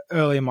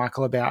earlier,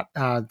 Michael, about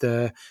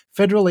the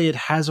federally, it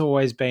has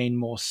always been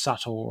more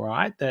subtle,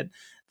 right? That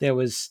there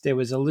was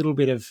a little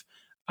bit of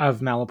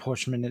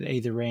malapportionment at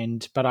either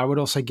end. But I would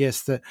also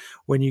guess that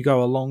when you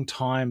go a long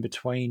time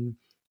between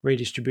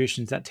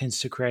redistributions, that tends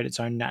to create its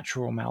own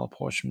natural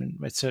malapportionment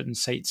where certain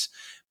seats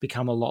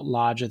become a lot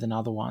larger than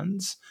other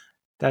ones.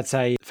 That's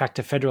a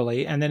factor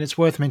federally. And then it's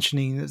worth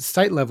mentioning at the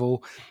state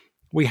level,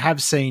 we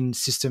have seen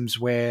systems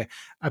where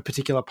a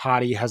particular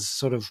party has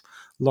sort of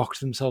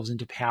locked themselves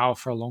into power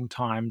for a long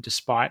time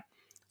despite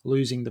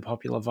losing the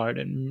popular vote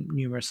in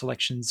numerous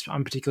elections.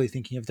 I'm particularly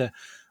thinking of the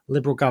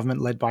Liberal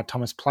government led by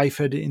Thomas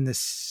Playford in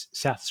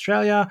South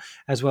Australia,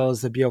 as well as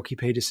the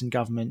Bjelke-Petersen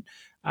government,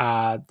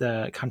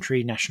 the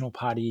Country National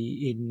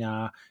Party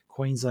in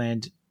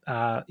Queensland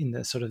in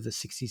the sort of the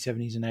 60s,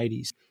 70s and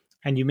 80s.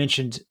 And you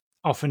mentioned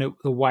often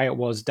the way it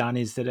was done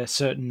is that a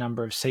certain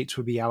number of seats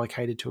would be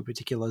allocated to a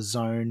particular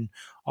zone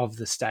of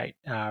the state,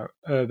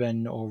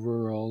 urban or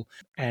rural,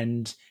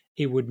 and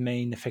it would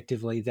mean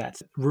effectively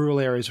that rural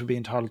areas would be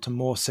entitled to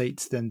more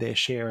seats than their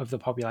share of the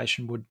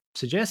population would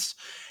suggest.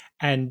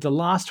 And the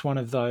last one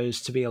of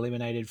those to be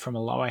eliminated from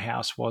a lower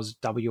house was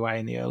WA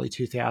in the early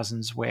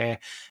 2000s, where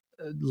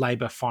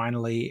Labor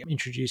finally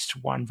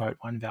introduced one vote,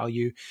 one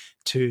value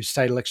to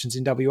state elections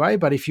in WA.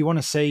 But if you want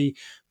to see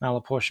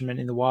malapportionment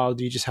in the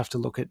wild, you just have to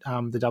look at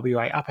the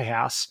WA upper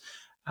house,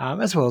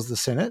 as well as the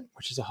Senate,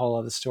 which is a whole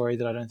other story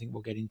that I don't think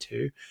we'll get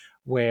into,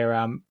 where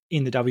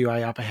in the WA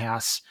upper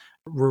house,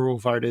 rural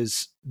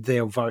voters,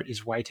 their vote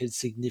is weighted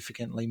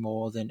significantly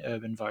more than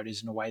urban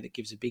voters in a way that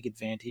gives a big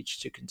advantage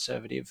to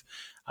conservative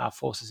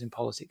forces in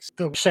politics.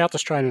 The South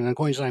Australian and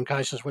Queensland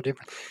cases were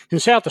different. In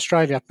South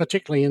Australia,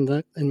 particularly in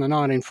the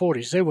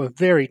 1940s, there were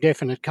very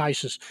definite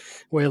cases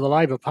where the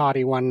Labor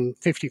Party won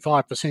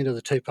 55% of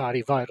the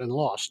two-party vote and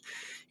lost.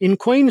 In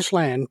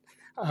Queensland,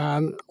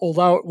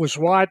 although it was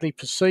widely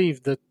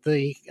perceived that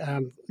the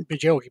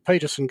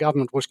Bjelke-Petersen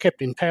government was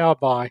kept in power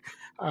by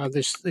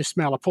this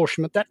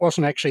malapportionment, that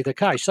wasn't actually the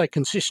case. They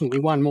consistently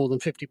won more than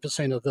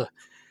 50% of the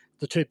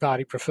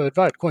two-party preferred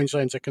vote.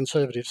 Queensland's a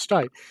conservative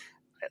state.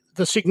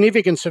 The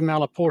significance of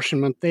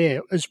malapportionment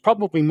there is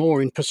probably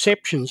more in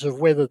perceptions of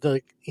whether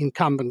the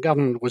incumbent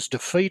government was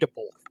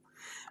defeatable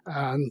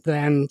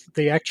than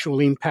the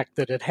actual impact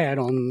that it had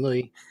on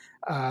the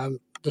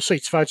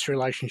seats-votes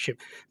relationship.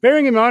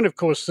 Bearing in mind, of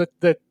course,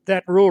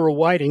 that rural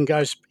weighting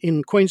goes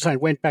in Queensland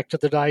went back to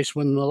the days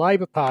when the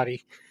Labor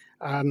Party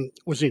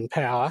was in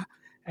power,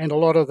 and a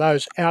lot of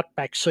those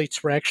outback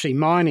seats were actually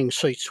mining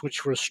seats,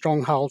 which were a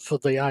stronghold for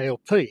the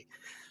ALP.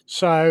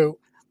 So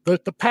the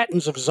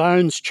patterns of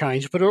zones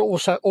changed, but it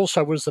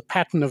also was the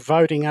pattern of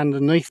voting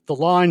underneath the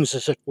lines,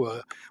 as it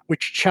were,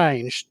 which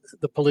changed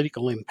the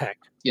political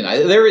impact. You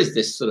know, there is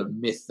this sort of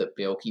myth that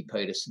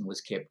Bjelke-Petersen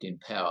was kept in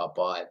power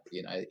by,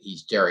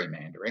 his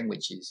gerrymandering,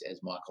 which is,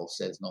 as Michael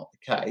says, not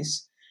the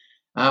case.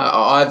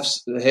 I've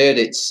heard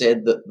it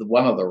said that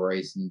one of the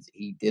reasons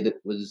he did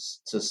it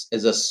was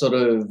as a sort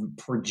of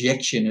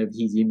projection of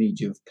his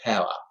image of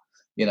power.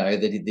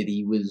 That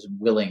he was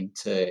willing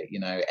to,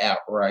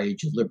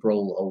 outrage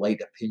liberal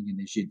elite opinion,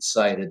 as you'd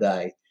say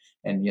today.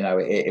 And,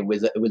 it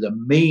was a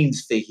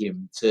means for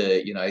him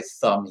to,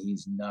 thumb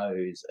his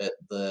nose at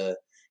the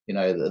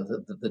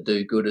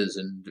do-gooders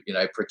and,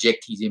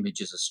 project his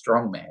image as a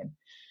strong man.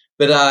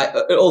 But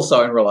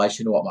also in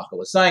relation to what Michael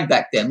was saying,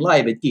 back then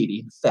Labor did,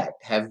 in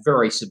fact, have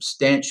very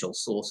substantial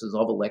sources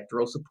of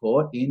electoral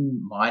support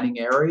in mining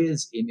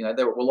areas.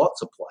 There were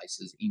lots of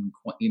places in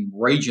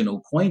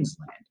regional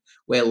Queensland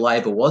where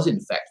Labor was, in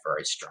fact,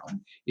 very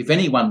strong. If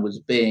anyone was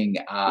being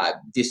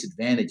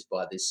disadvantaged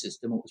by this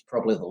system, it was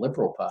probably the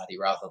Liberal Party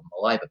rather than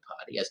the Labor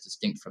Party, as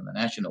distinct from the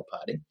National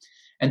Party.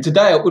 And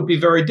today it would be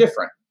very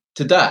different.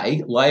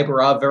 Today,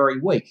 Labor are very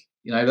weak.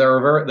 There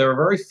are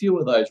very few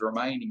of those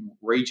remaining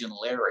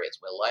regional areas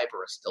where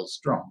Labor is still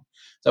strong.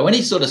 So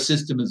any sort of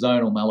system of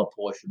zonal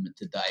malapportionment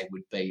today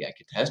would be a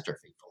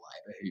catastrophe for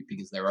Labor,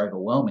 because they're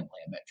overwhelmingly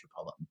a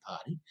metropolitan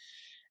party.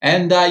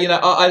 And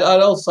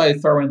I'd also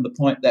throw in the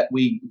point that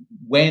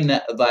when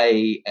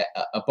they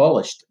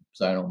abolished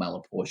zonal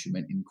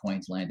malapportionment in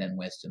Queensland and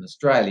Western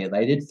Australia,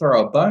 they did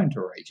throw a bone to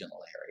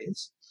regional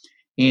areas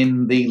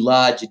in the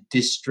large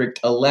district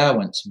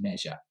allowance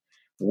measure,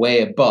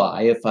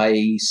 whereby if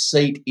a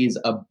seat is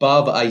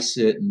above a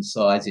certain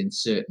size in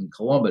certain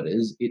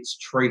kilometres, it's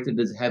treated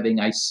as having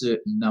a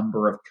certain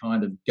number of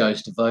kind of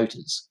ghost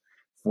voters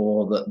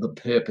for the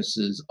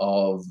purposes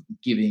of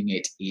giving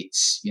it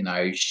its,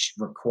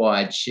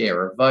 required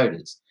share of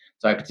voters.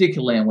 So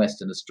partiparticularly in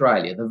Western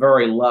Australia, the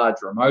very large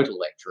remote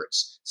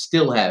electorates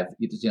still have,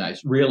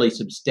 really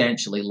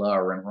substantially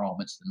lower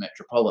enrolments than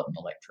metropolitan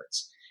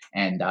electorates.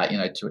 And,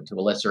 to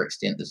a lesser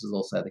extent, this is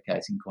also the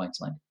case in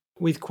Queensland.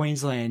 With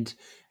Queensland,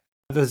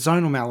 the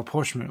zonal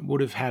malapportionment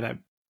would have had a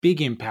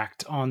big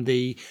impact on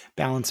the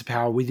balance of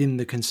power within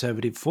the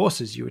Conservative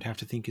forces, you would have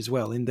to think as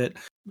well, in that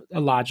a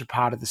larger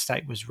part of the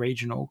state was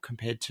regional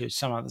compared to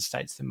some other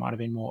states that might have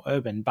been more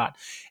urban. But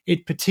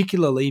it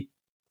particularly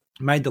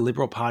made the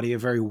Liberal Party a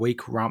very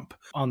weak rump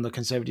on the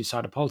Conservative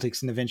side of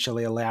politics, and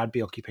eventually allowed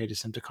Bjelke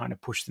Petersen to kind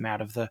of push them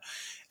out of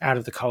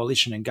the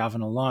coalition and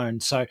govern alone.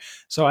 So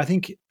I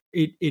think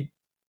it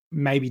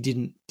maybe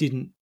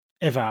didn't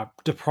ever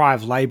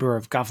deprive Labor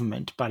of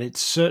government, but it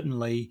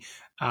certainly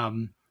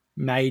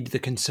made the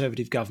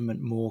Conservative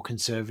government more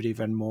conservative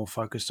and more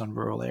focused on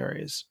rural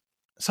areas.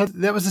 So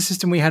that was the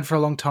system we had for a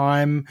long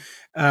time.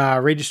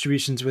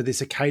 Redistributions were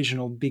this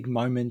occasional big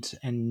moment,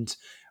 and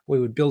we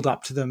would build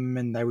up to them,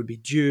 and they would be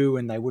due,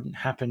 and they wouldn't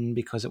happen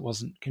because it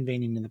wasn't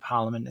convenient in the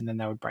parliament, and then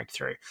they would break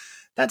through.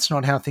 That's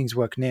not how things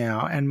work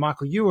now. And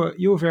Michael, you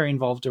were very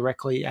involved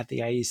directly at the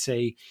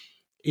AEC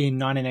in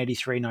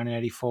 1983,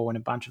 1984, when a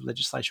bunch of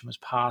legislation was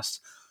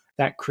passed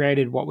that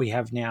created what we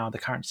have now, the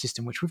current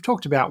system, which we've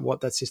talked about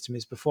what that system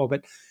is before.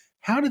 But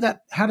how did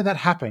that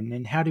happen,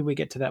 and how did we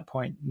get to that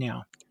point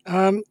now?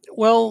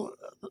 Well,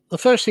 the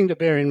first thing to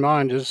bear in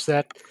mind is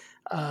that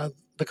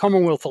the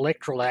Commonwealth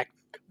Electoral Act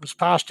was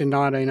passed in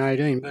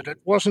 1918, but it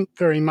wasn't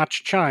very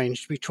much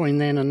changed between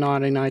then and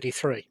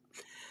 1983.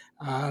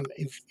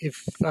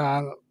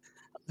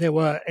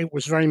 It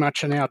was very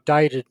much an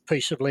outdated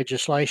piece of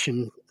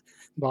legislation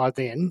by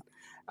then.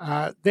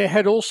 There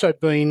had also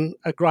been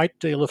a great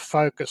deal of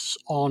focus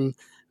on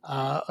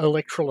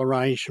electoral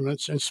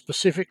arrangements and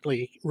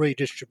specifically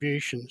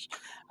redistributions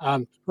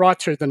right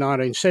through the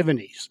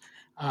 1970s.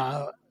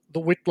 The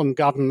Whitlam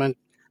government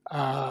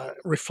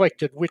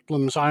reflected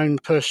Whitlam's own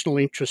personal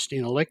interest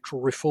in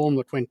electoral reform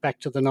that went back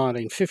to the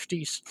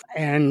 1950s,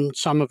 and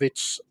some of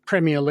its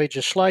premier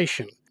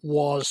legislation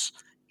was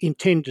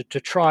intended to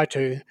try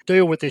to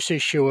deal with this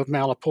issue of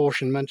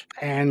malapportionment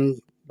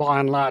and by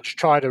and large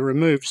try to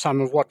remove some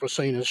of what was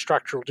seen as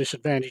structural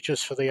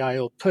disadvantages for the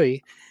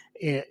ALP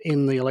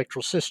in the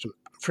electoral system.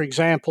 For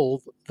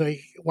example,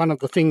 one of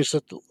the things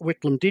that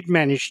Whitlam did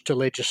manage to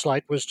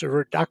legislate was the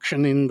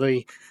reduction in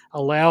the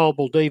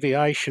allowable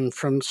deviation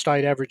from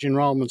state average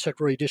enrolments at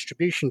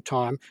redistribution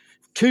time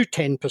to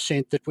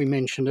 10% that we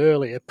mentioned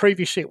earlier.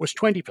 Previously, it was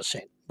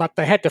 20%, but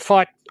they had to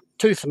fight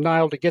tooth and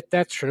nail to get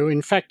that through.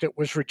 In fact, it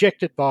was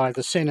rejected by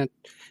the Senate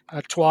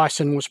twice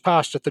and was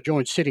passed at the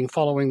joint sitting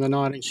following the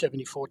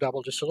 1974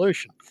 double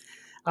dissolution.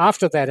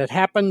 After that had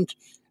happened,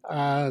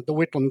 the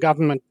Whitlam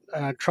government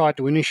tried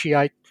to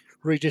initiate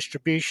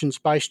redistributions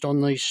based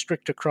on these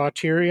stricter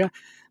criteria.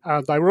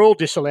 They were all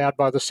disallowed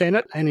by the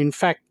Senate, and in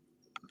fact,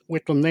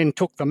 Whitlam then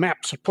took the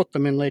maps and put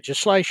them in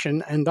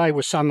legislation, and they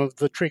were some of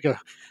the trigger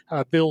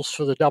bills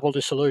for the double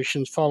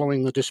dissolutions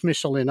following the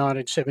dismissal in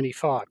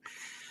 1975.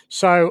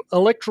 So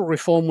electoral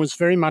reform was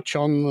very much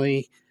on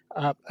the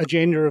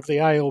agenda of the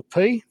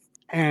ALP,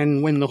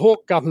 and when the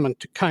Hawke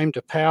government came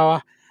to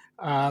power,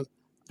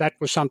 that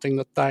was something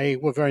that they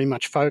were very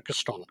much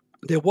focused on.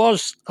 There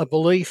was a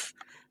belief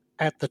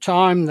at the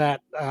time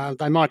that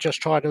they might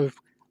just try to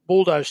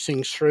bulldoze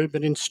things through,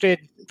 but instead,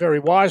 very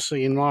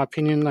wisely, in my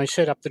opinion, they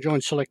set up the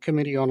Joint Select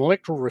Committee on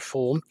Electoral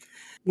Reform,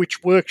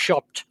 which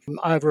workshopped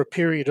over a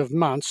period of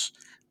months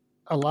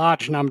a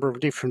large number of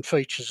different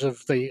features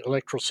of the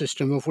electoral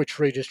system, of which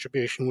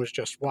redistribution was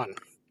just one.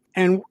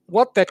 And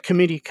what that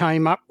committee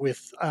came up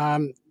with,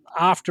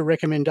 after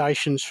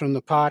recommendations from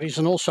the parties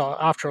and also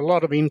after a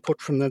lot of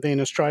input from the then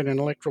Australian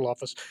Electoral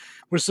Office,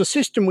 was the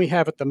system we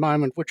have at the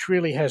moment, which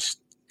really has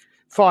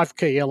 5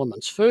 key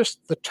elements.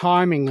 First, the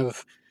timing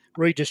of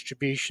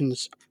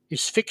redistributions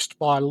is fixed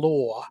by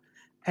law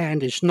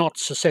and is not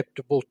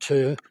susceptible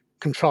to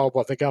control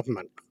by the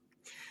government.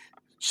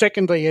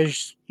 Secondly,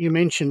 as you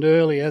mentioned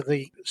earlier,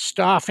 the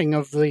staffing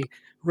of the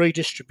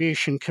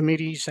redistribution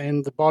committees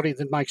and the body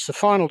that makes the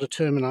final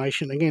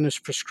determination, again, is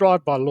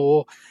prescribed by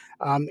law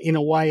in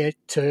a way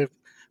to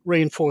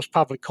reinforce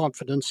public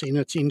confidence in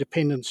its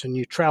independence and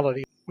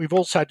neutrality. We've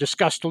also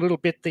discussed a little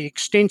bit the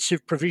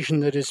extensive provision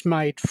that is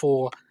made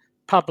for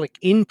public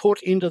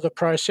input into the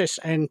process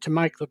and to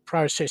make the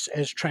process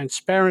as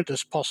transparent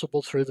as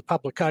possible through the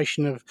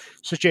publication of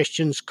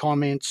suggestions,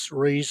 comments,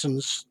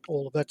 reasons,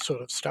 all of that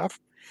sort of stuff.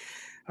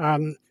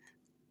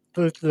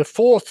 The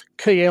fourth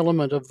key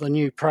element of the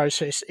new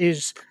process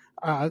is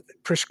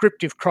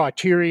prescriptive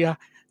criteria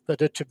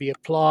that are to be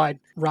applied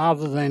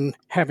rather than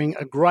having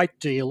a great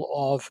deal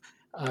of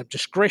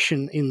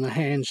discretion in the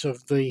hands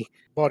of the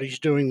bodies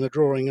doing the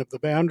drawing of the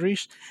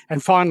boundaries.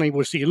 And finally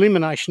was the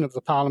elimination of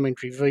the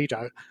parliamentary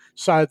veto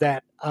so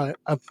that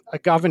a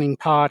governing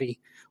party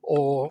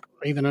or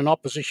even an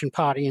opposition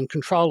party in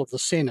control of the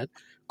Senate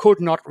could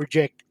not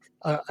reject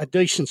a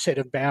decent set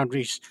of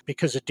boundaries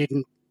because it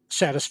didn't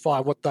satisfy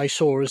what they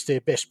saw as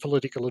their best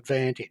political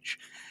advantage.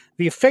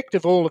 The effect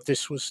of all of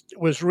this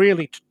was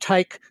really to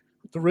take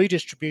the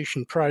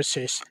redistribution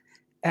process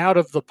out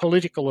of the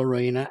political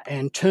arena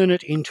and turn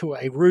it into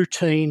a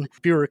routine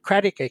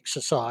bureaucratic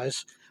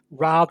exercise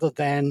rather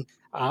than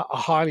a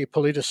highly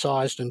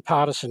politicised and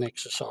partisan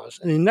exercise.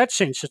 And in that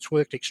sense, it's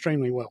worked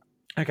extremely well.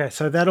 Okay,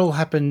 so that all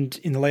happened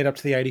in the lead up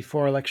to the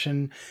 84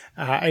 election.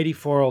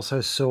 84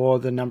 also saw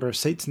the number of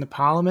seats in the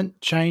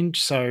parliament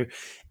change. So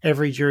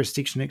every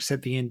jurisdiction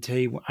except the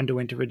NT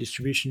underwent a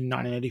redistribution in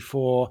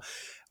 1984.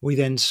 We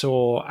then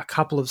saw a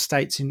couple of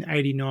states in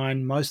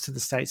 89, most of the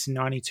states in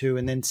 92.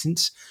 And then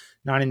since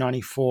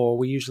 1994,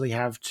 we usually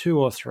have 2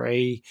 or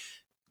 3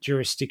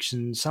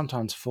 jurisdictions,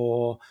 sometimes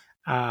 4,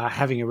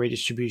 having a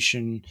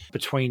redistribution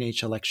between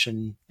each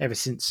election ever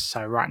since.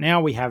 So right now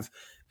we have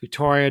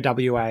Victoria,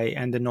 WA,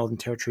 and the Northern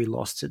Territory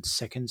lost its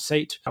second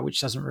seat, which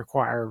doesn't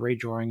require a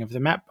redrawing of the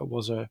map, but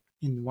was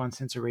in one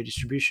sense, a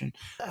redistribution.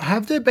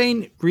 Have there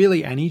been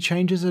really any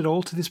changes at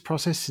all to this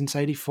process since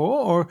 84,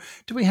 or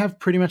do we have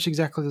pretty much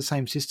exactly the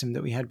same system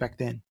that we had back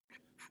then?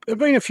 There have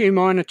been a few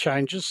minor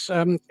changes.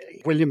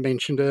 William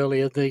mentioned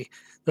earlier the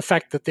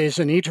fact that there's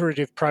an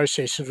iterative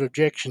process of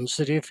objections,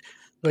 that if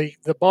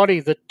the body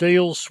that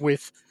deals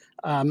with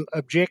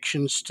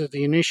objections to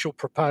the initial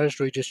proposed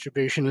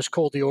redistribution is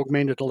called the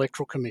Augmented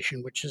Electoral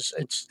Commission, which is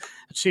it's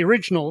the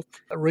original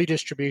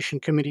redistribution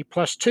committee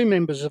plus 2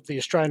 members of the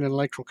Australian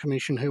Electoral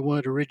Commission who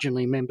weren't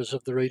originally members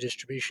of the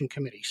redistribution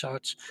committee. So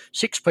it's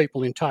 6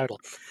 people in total.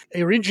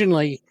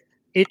 Originally,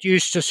 it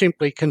used to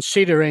simply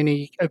consider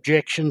any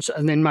objections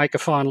and then make a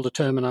final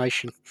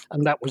determination,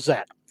 and that was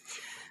that.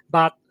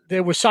 But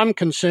there were some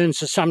concerns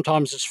that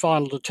sometimes its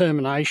final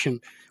determination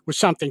was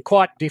something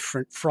quite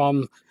different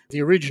from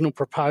the original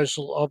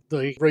proposal of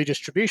the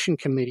redistribution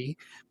committee,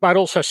 but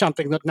also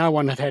something that no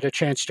one had had a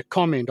chance to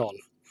comment on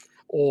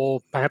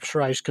or perhaps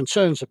raise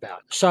concerns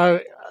about.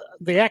 So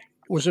the Act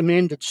was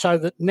amended so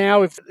that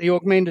now if the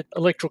Augmented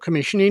Electoral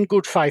Commission in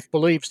good faith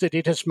believes that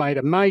it has made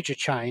a major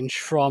change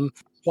from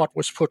what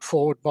was put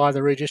forward by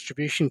the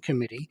redistribution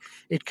committee,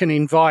 it can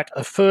invite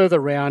a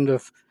further round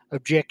of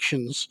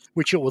objections,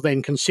 which it will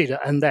then consider,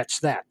 and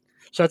that's that.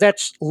 So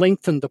that's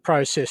lengthened the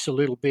process a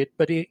little bit,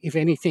 but if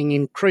anything,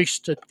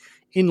 increased it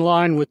in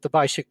line with the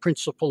basic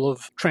principle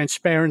of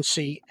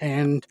transparency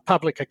and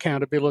public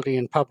accountability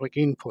and public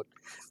input.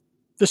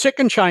 The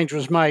second change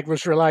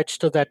relates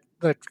to that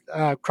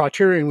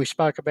criterion we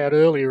spoke about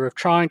earlier of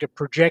trying to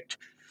project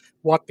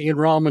what the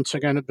enrolments are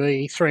going to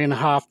be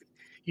 3.5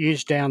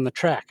 years down the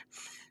track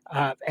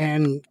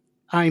and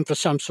aim for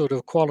some sort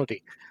of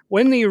quality.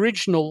 When the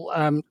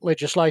original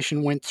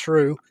legislation went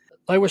through,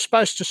 they were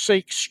supposed to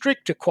seek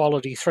strict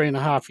equality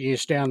 3.5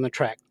 years down the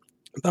track.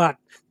 But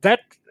that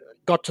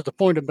got to the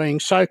point of being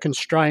so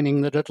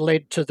constraining that it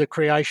led to the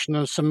creation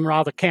of some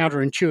rather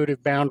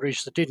counterintuitive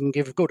boundaries that didn't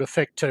give good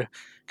effect to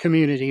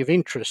community of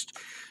interest.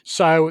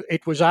 So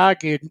it was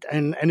argued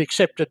and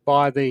accepted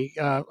by the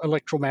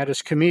Electoral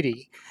Matters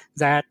Committee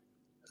that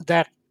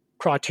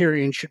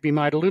criterion should be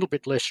made a little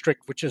bit less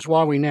strict, which is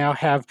why we now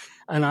have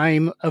an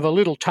aim of a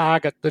little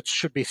target that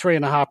should be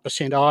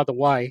 3.5% either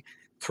way,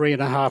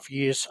 3.5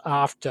 years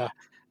after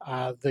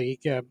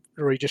the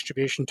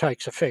redistribution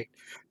takes effect.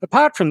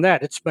 Apart from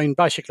that, it's been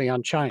basically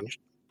unchanged.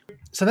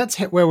 So that's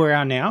where we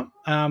are now.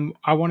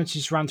 I wanted to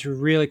just run through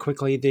really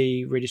quickly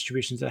the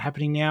redistributions that are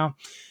happening now.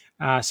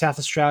 South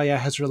Australia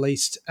has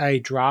released a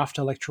draft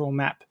electoral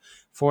map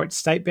for its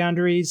state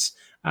boundaries.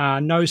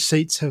 No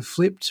seats have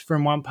flipped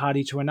from one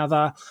party to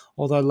another,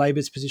 although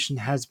Labor's position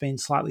has been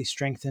slightly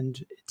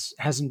strengthened. It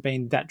hasn't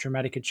been that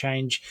dramatic a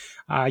change.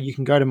 You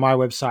can go to my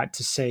website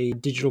to see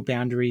digital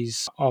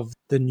boundaries of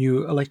the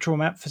new electoral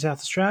map for South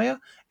Australia,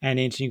 and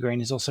Anthony Green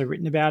has also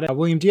written about it.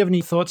 William, do you have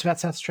any thoughts about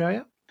South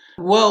Australia?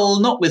 Well,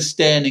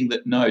 notwithstanding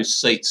that no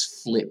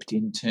seats flipped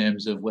in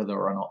terms of whether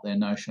or not they're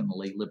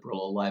notionally Liberal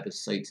or Labor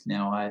seats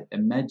now, I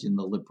imagine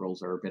the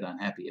Liberals are a bit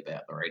unhappy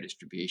about the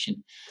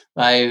redistribution.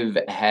 They've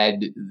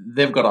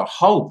got a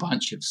whole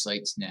bunch of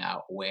seats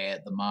now where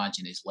the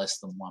margin is less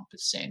than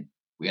 1%,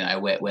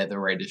 where the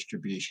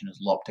redistribution has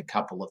lopped a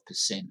couple of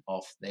percent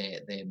off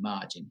their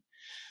margin.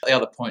 The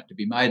other point to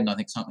be made, and I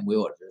think something we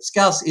ought to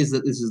discuss, is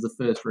that this is the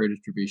first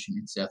redistribution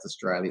in South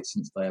Australia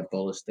since they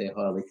abolished their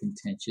highly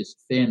contentious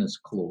fairness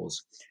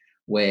clause,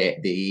 where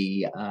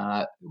the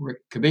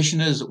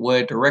commissioners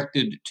were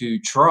directed to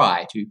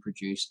try to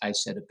produce a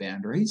set of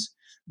boundaries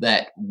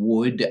that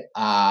would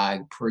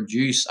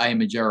produce a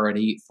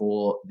majority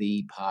for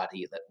the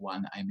party that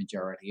won a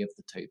majority of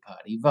the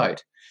two-party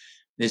vote.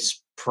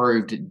 This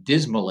proved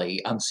dismally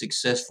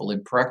unsuccessful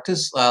in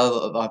practice.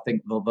 I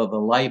think the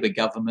Labor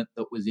government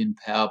that was in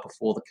power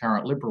before the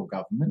current Liberal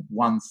government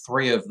won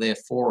 3 of their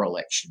 4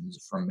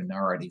 elections from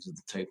minorities of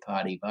the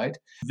two-party vote.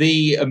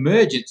 The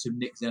emergence of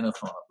Nick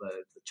Xenophon at the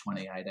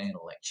 2018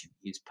 election,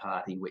 his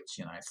party, which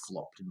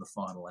flopped in the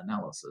final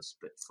analysis,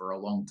 but for a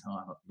long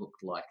time it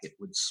looked like it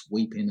would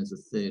sweep in as a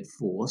third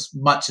force,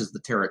 much as the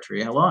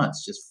Territory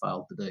Alliance just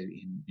failed to do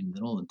in the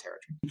Northern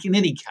Territory. In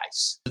any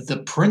case,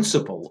 the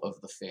principle of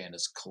the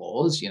fairness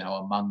clause,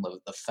 among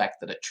the fact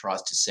that it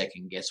tries to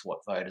second guess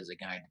what voters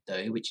are going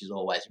to do, which is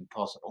always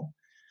impossible,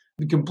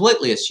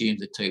 completely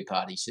assumes a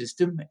two-party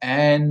system,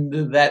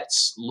 and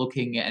that's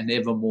looking at an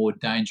ever more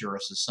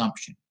dangerous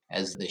assumption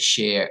as the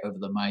share of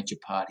the major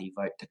party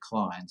vote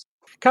declines.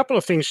 A couple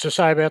of things to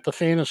say about the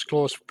fairness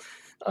clause.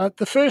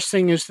 The first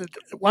thing is that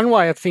one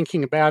way of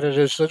thinking about it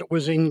is that it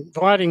was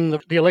inviting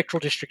the Electoral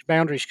District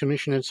Boundaries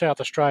Commission in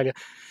South Australia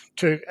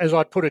to, as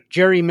I put it,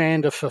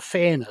 gerrymander for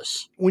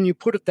fairness. When you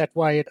put it that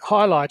way, it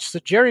highlights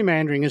that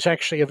gerrymandering is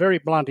actually a very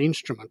blunt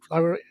instrument. They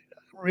were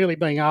really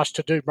being asked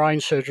to do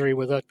brain surgery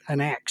with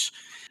an axe.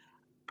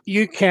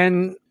 You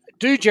can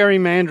do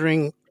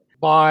gerrymandering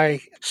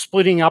by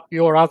splitting up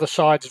your other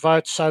side's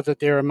votes so that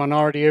they're a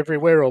minority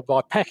everywhere, or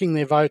by packing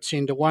their votes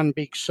into one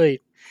big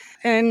seat.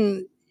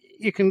 And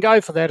you can go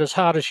for that as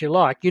hard as you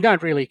like. You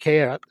don't really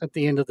care at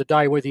the end of the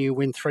day whether you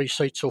win 3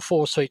 seats or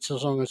 4 seats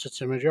as long as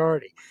it's a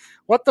majority.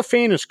 What the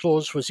Fairness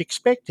Clause was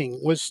expecting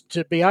was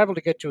to be able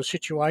to get to a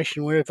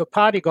situation where if a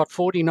party got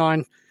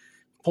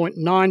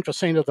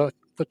 49.9% of the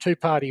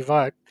two-party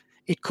vote,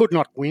 it could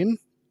not win.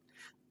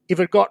 If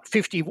it got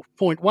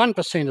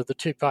 50.1% of the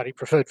two-party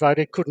preferred vote,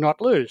 it could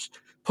not lose.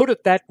 Put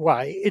it that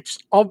way, it's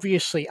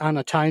obviously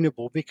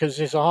unattainable because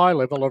there's a high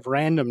level of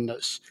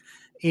randomness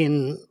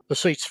in the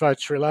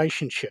seats-votes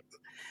relationship.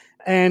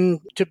 And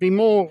to be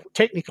more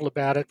technical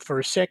about it for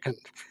a second,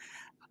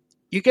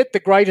 you get the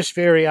greatest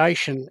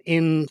variation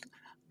in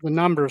the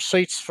number of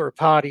seats for a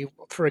party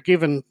for a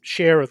given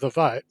share of the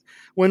vote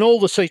when all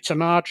the seats are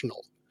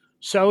marginal.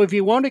 So if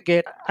you want to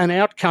get an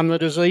outcome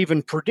that is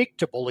even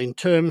predictable in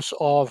terms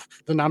of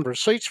the number of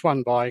seats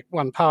won by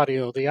one party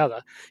or the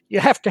other, you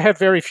have to have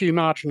very few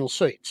marginal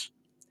seats.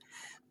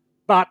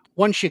 But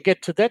once you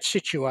get to that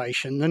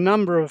situation, the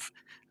number of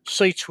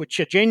seats which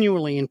are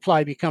genuinely in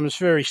play becomes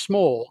very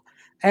small,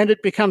 and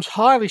it becomes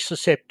highly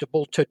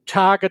susceptible to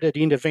targeted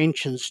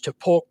interventions, to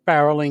pork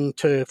barrelling,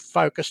 to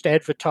focused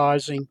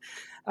advertising.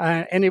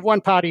 And if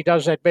one party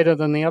does that better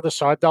than the other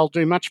side, they'll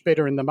do much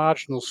better in the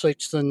marginal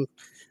seats than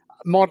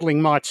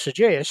modelling might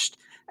suggest,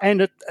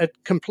 and it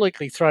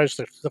completely throws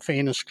the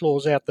fairness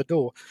clause out the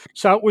door.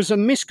 So it was a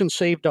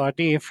misconceived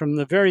idea from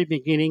the very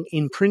beginning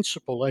in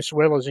principle as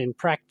well as in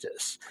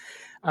practice.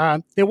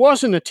 There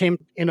was an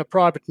attempt in a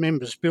private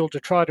member's bill to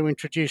try to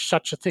introduce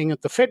such a thing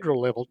at the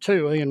federal level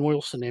too. Ian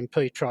Wilson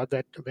MP tried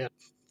that about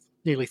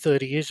nearly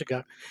 30 years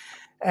ago.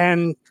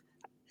 And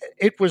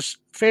it was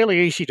fairly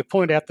easy to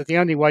point out that the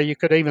only way you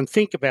could even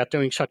think about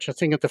doing such a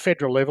thing at the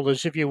federal level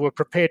is if you were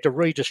prepared to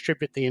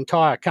redistribute the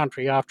entire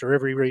country after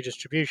every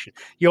redistribution.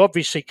 You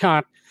obviously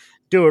can't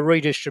do a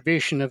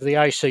redistribution of the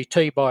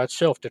ACT by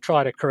itself to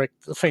try to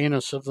correct the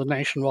fairness of the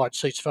nationwide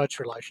seats-votes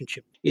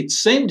relationship. It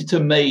seemed to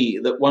me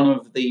that one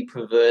of the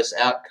perverse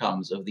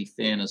outcomes of the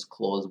Fairness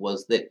Clause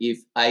was that if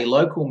a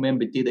local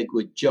member did a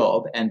good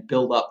job and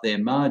built up their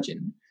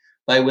margin,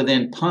 they were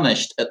then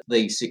punished at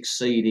the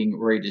succeeding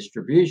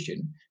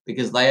redistribution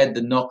because they had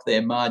to knock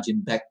their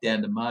margin back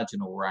down to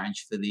marginal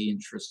range for the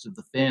interests of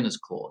the Fairness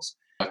Clause.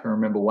 I can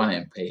remember one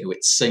MP who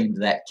it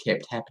seemed that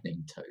kept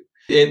happening to.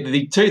 In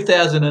the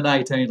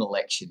 2018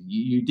 election,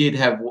 you did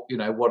have,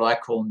 what I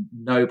call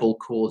noble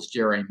cause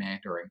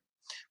gerrymandering,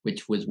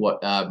 which was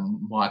what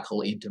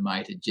Michael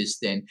intimated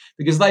just then,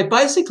 because they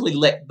basically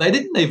they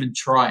didn't even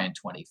try in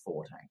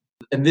 2014.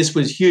 And this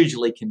was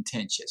hugely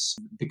contentious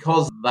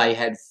because they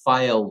had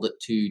failed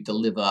to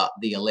deliver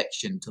the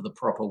election to the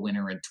proper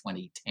winner in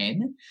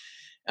 2010.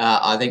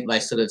 I think they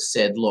sort of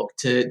said, look,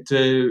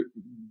 to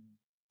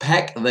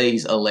pack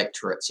these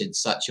electorates in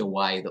such a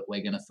way that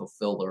we're going to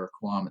fulfill the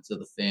requirements of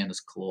the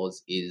Fairness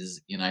Clause is,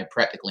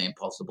 practically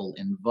impossible,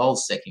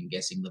 involves second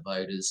guessing the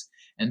voters.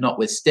 And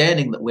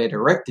notwithstanding that we're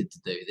directed to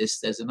do this,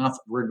 there's enough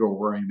wriggle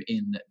room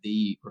in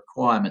the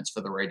requirements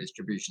for the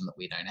redistribution that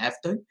we don't have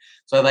to.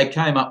 So they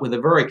came up with a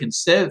very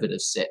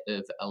conservative set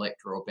of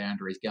electoral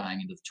boundaries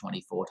going into the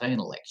 2014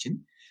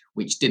 election,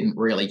 which didn't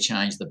really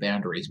change the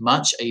boundaries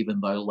much, even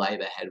though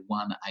Labor had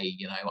won a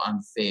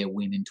unfair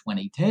win in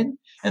 2010,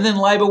 and then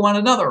Labor won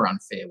another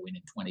unfair win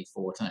in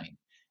 2014.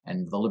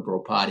 And the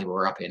Liberal Party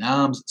were up in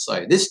arms.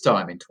 So this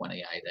time in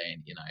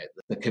 2018,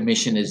 the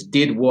commissioners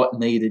did what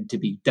needed to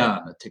be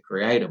done to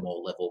create a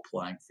more level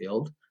playing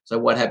field. So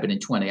what happened in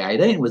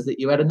 2018 was that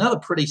you had another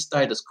pretty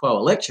status quo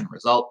election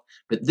result,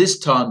 but this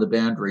time the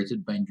boundaries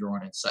had been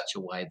drawn in such a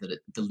way that it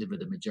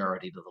delivered a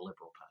majority to the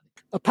Liberal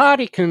Party. A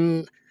party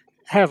can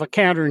have a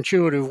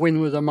counterintuitive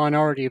win with a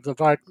minority of the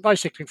vote,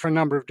 basically for a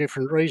number of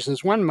different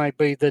reasons. One may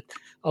be that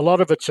a lot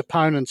of its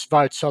opponents'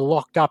 votes are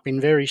locked up in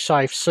very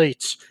safe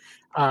seats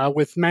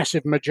with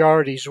massive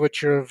majorities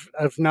which are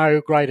of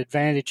no great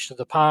advantage to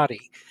the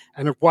party,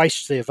 and it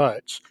wastes their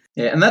votes.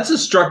 Yeah, and that's a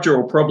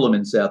structural problem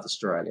in South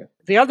Australia.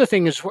 The other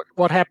thing is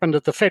what happened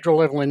at the federal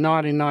level in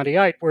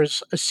 1998,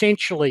 whereas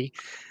essentially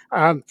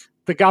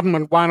the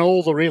government won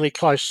all the really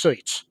close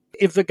seats.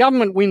 If the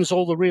government wins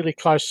all the really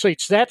close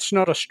seats, that's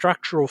not a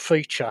structural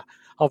feature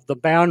of the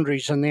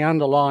boundaries and the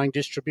underlying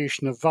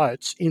distribution of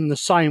votes in the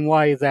same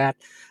way that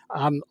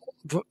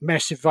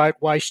massive vote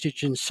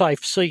wastage in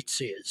safe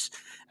seats is.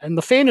 And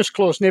the Fairness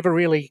Clause never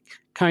really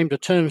came to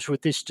terms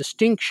with this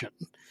distinction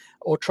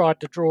or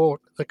tried to draw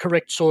the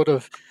correct sort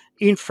of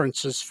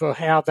inferences for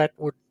how that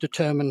would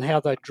determine how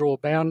they draw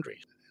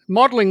boundaries.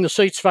 Modelling the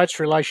seats-votes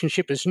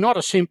relationship is not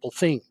a simple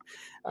thing.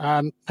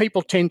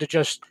 People tend to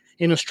just,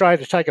 in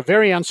Australia, take a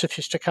very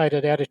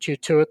unsophisticated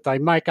attitude to it. They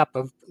make up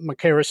a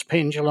Mackerras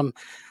pendulum,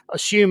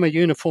 assume a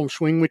uniform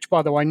swing, which,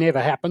 by the way,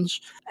 never happens,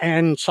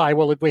 and say,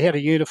 well, if we had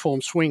a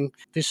uniform swing,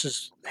 this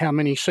is how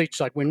many seats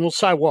they'd win. Well,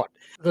 so what?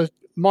 The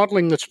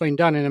modelling that's been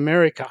done in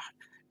America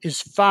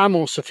is far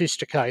more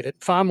sophisticated,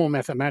 far more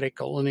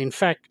mathematical, and in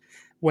fact,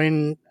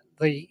 when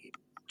the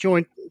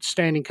Joint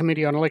Standing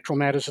Committee on Electoral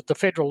Matters at the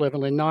federal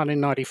level in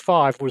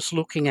 1995 was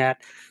looking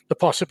at the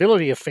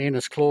possibility of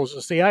fairness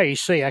clauses, the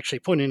AEC actually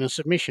put in a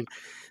submission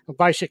and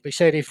basically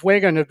said, if we're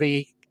going to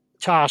be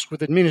tasked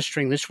with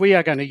administering this, we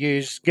are going to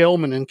use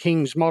Gelman and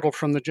King's model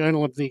from the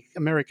Journal of the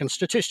American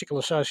Statistical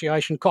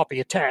Association, copy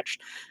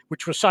attached,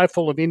 which was so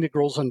full of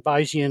integrals and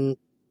Bayesian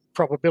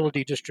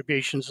probability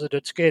distributions that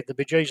it scared the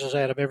bejesus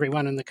out of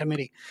everyone in the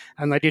committee,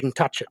 and they didn't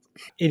touch it.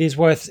 It is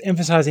worth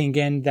emphasising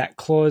again that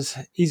clause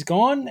is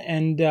gone,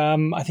 and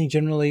I think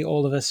generally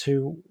all of us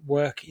who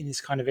work in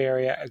this kind of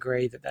area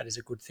agree that that is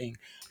a good thing.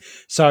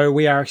 So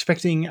we are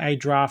expecting a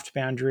draft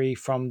boundary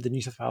from the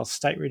New South Wales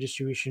state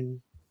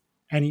redistribution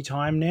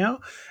anytime now,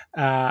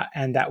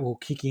 and that will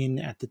kick in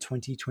at the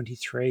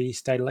 2023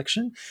 state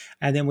election.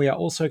 And then we are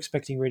also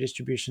expecting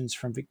redistributions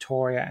from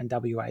Victoria and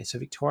WA. So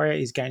Victoria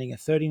is gaining a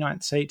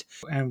 39th seat,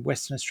 and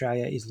Western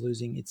Australia is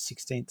losing its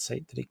 16th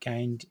seat that it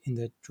gained in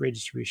the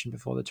redistribution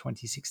before the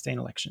 2016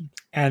 election.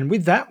 And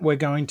with that, we're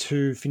going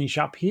to finish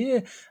up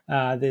here.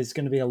 There's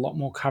going to be a lot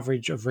more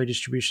coverage of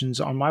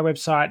redistributions on my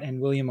website, and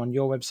William on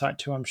your website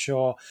too, I'm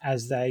sure,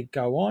 as they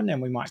go on,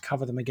 and we might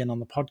cover them again on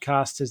the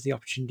podcast as the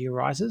opportunity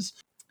arises.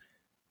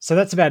 So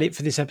that's about it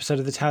for this episode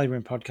of the Tally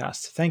Room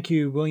podcast. Thank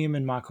you, William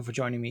and Michael, for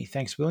joining me.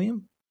 Thanks,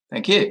 William.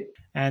 Thank you.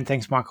 And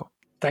thanks, Michael.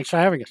 Thanks for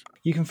having us.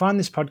 You can find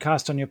this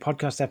podcast on your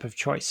podcast app of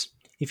choice.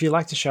 If you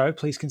like the show,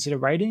 please consider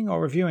rating or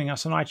reviewing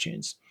us on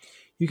iTunes.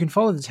 You can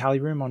follow the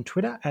Tally Room on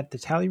Twitter at the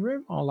Tally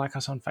Room or like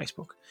us on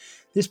Facebook.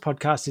 This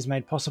podcast is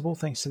made possible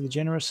thanks to the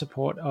generous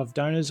support of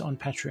donors on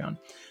Patreon.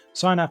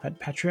 Sign up at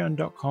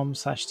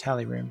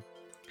patreon.com/tallyroom.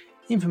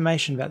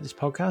 Information about this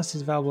podcast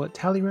is available at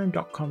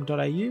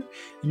tallyroom.com.au,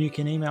 and you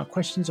can email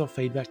questions or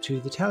feedback to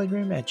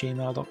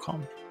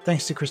thetallyroom@gmail.com.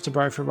 Thanks to Chris de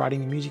Bro for writing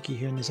the music you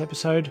hear in this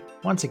episode.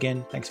 Once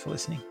again, thanks for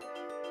listening.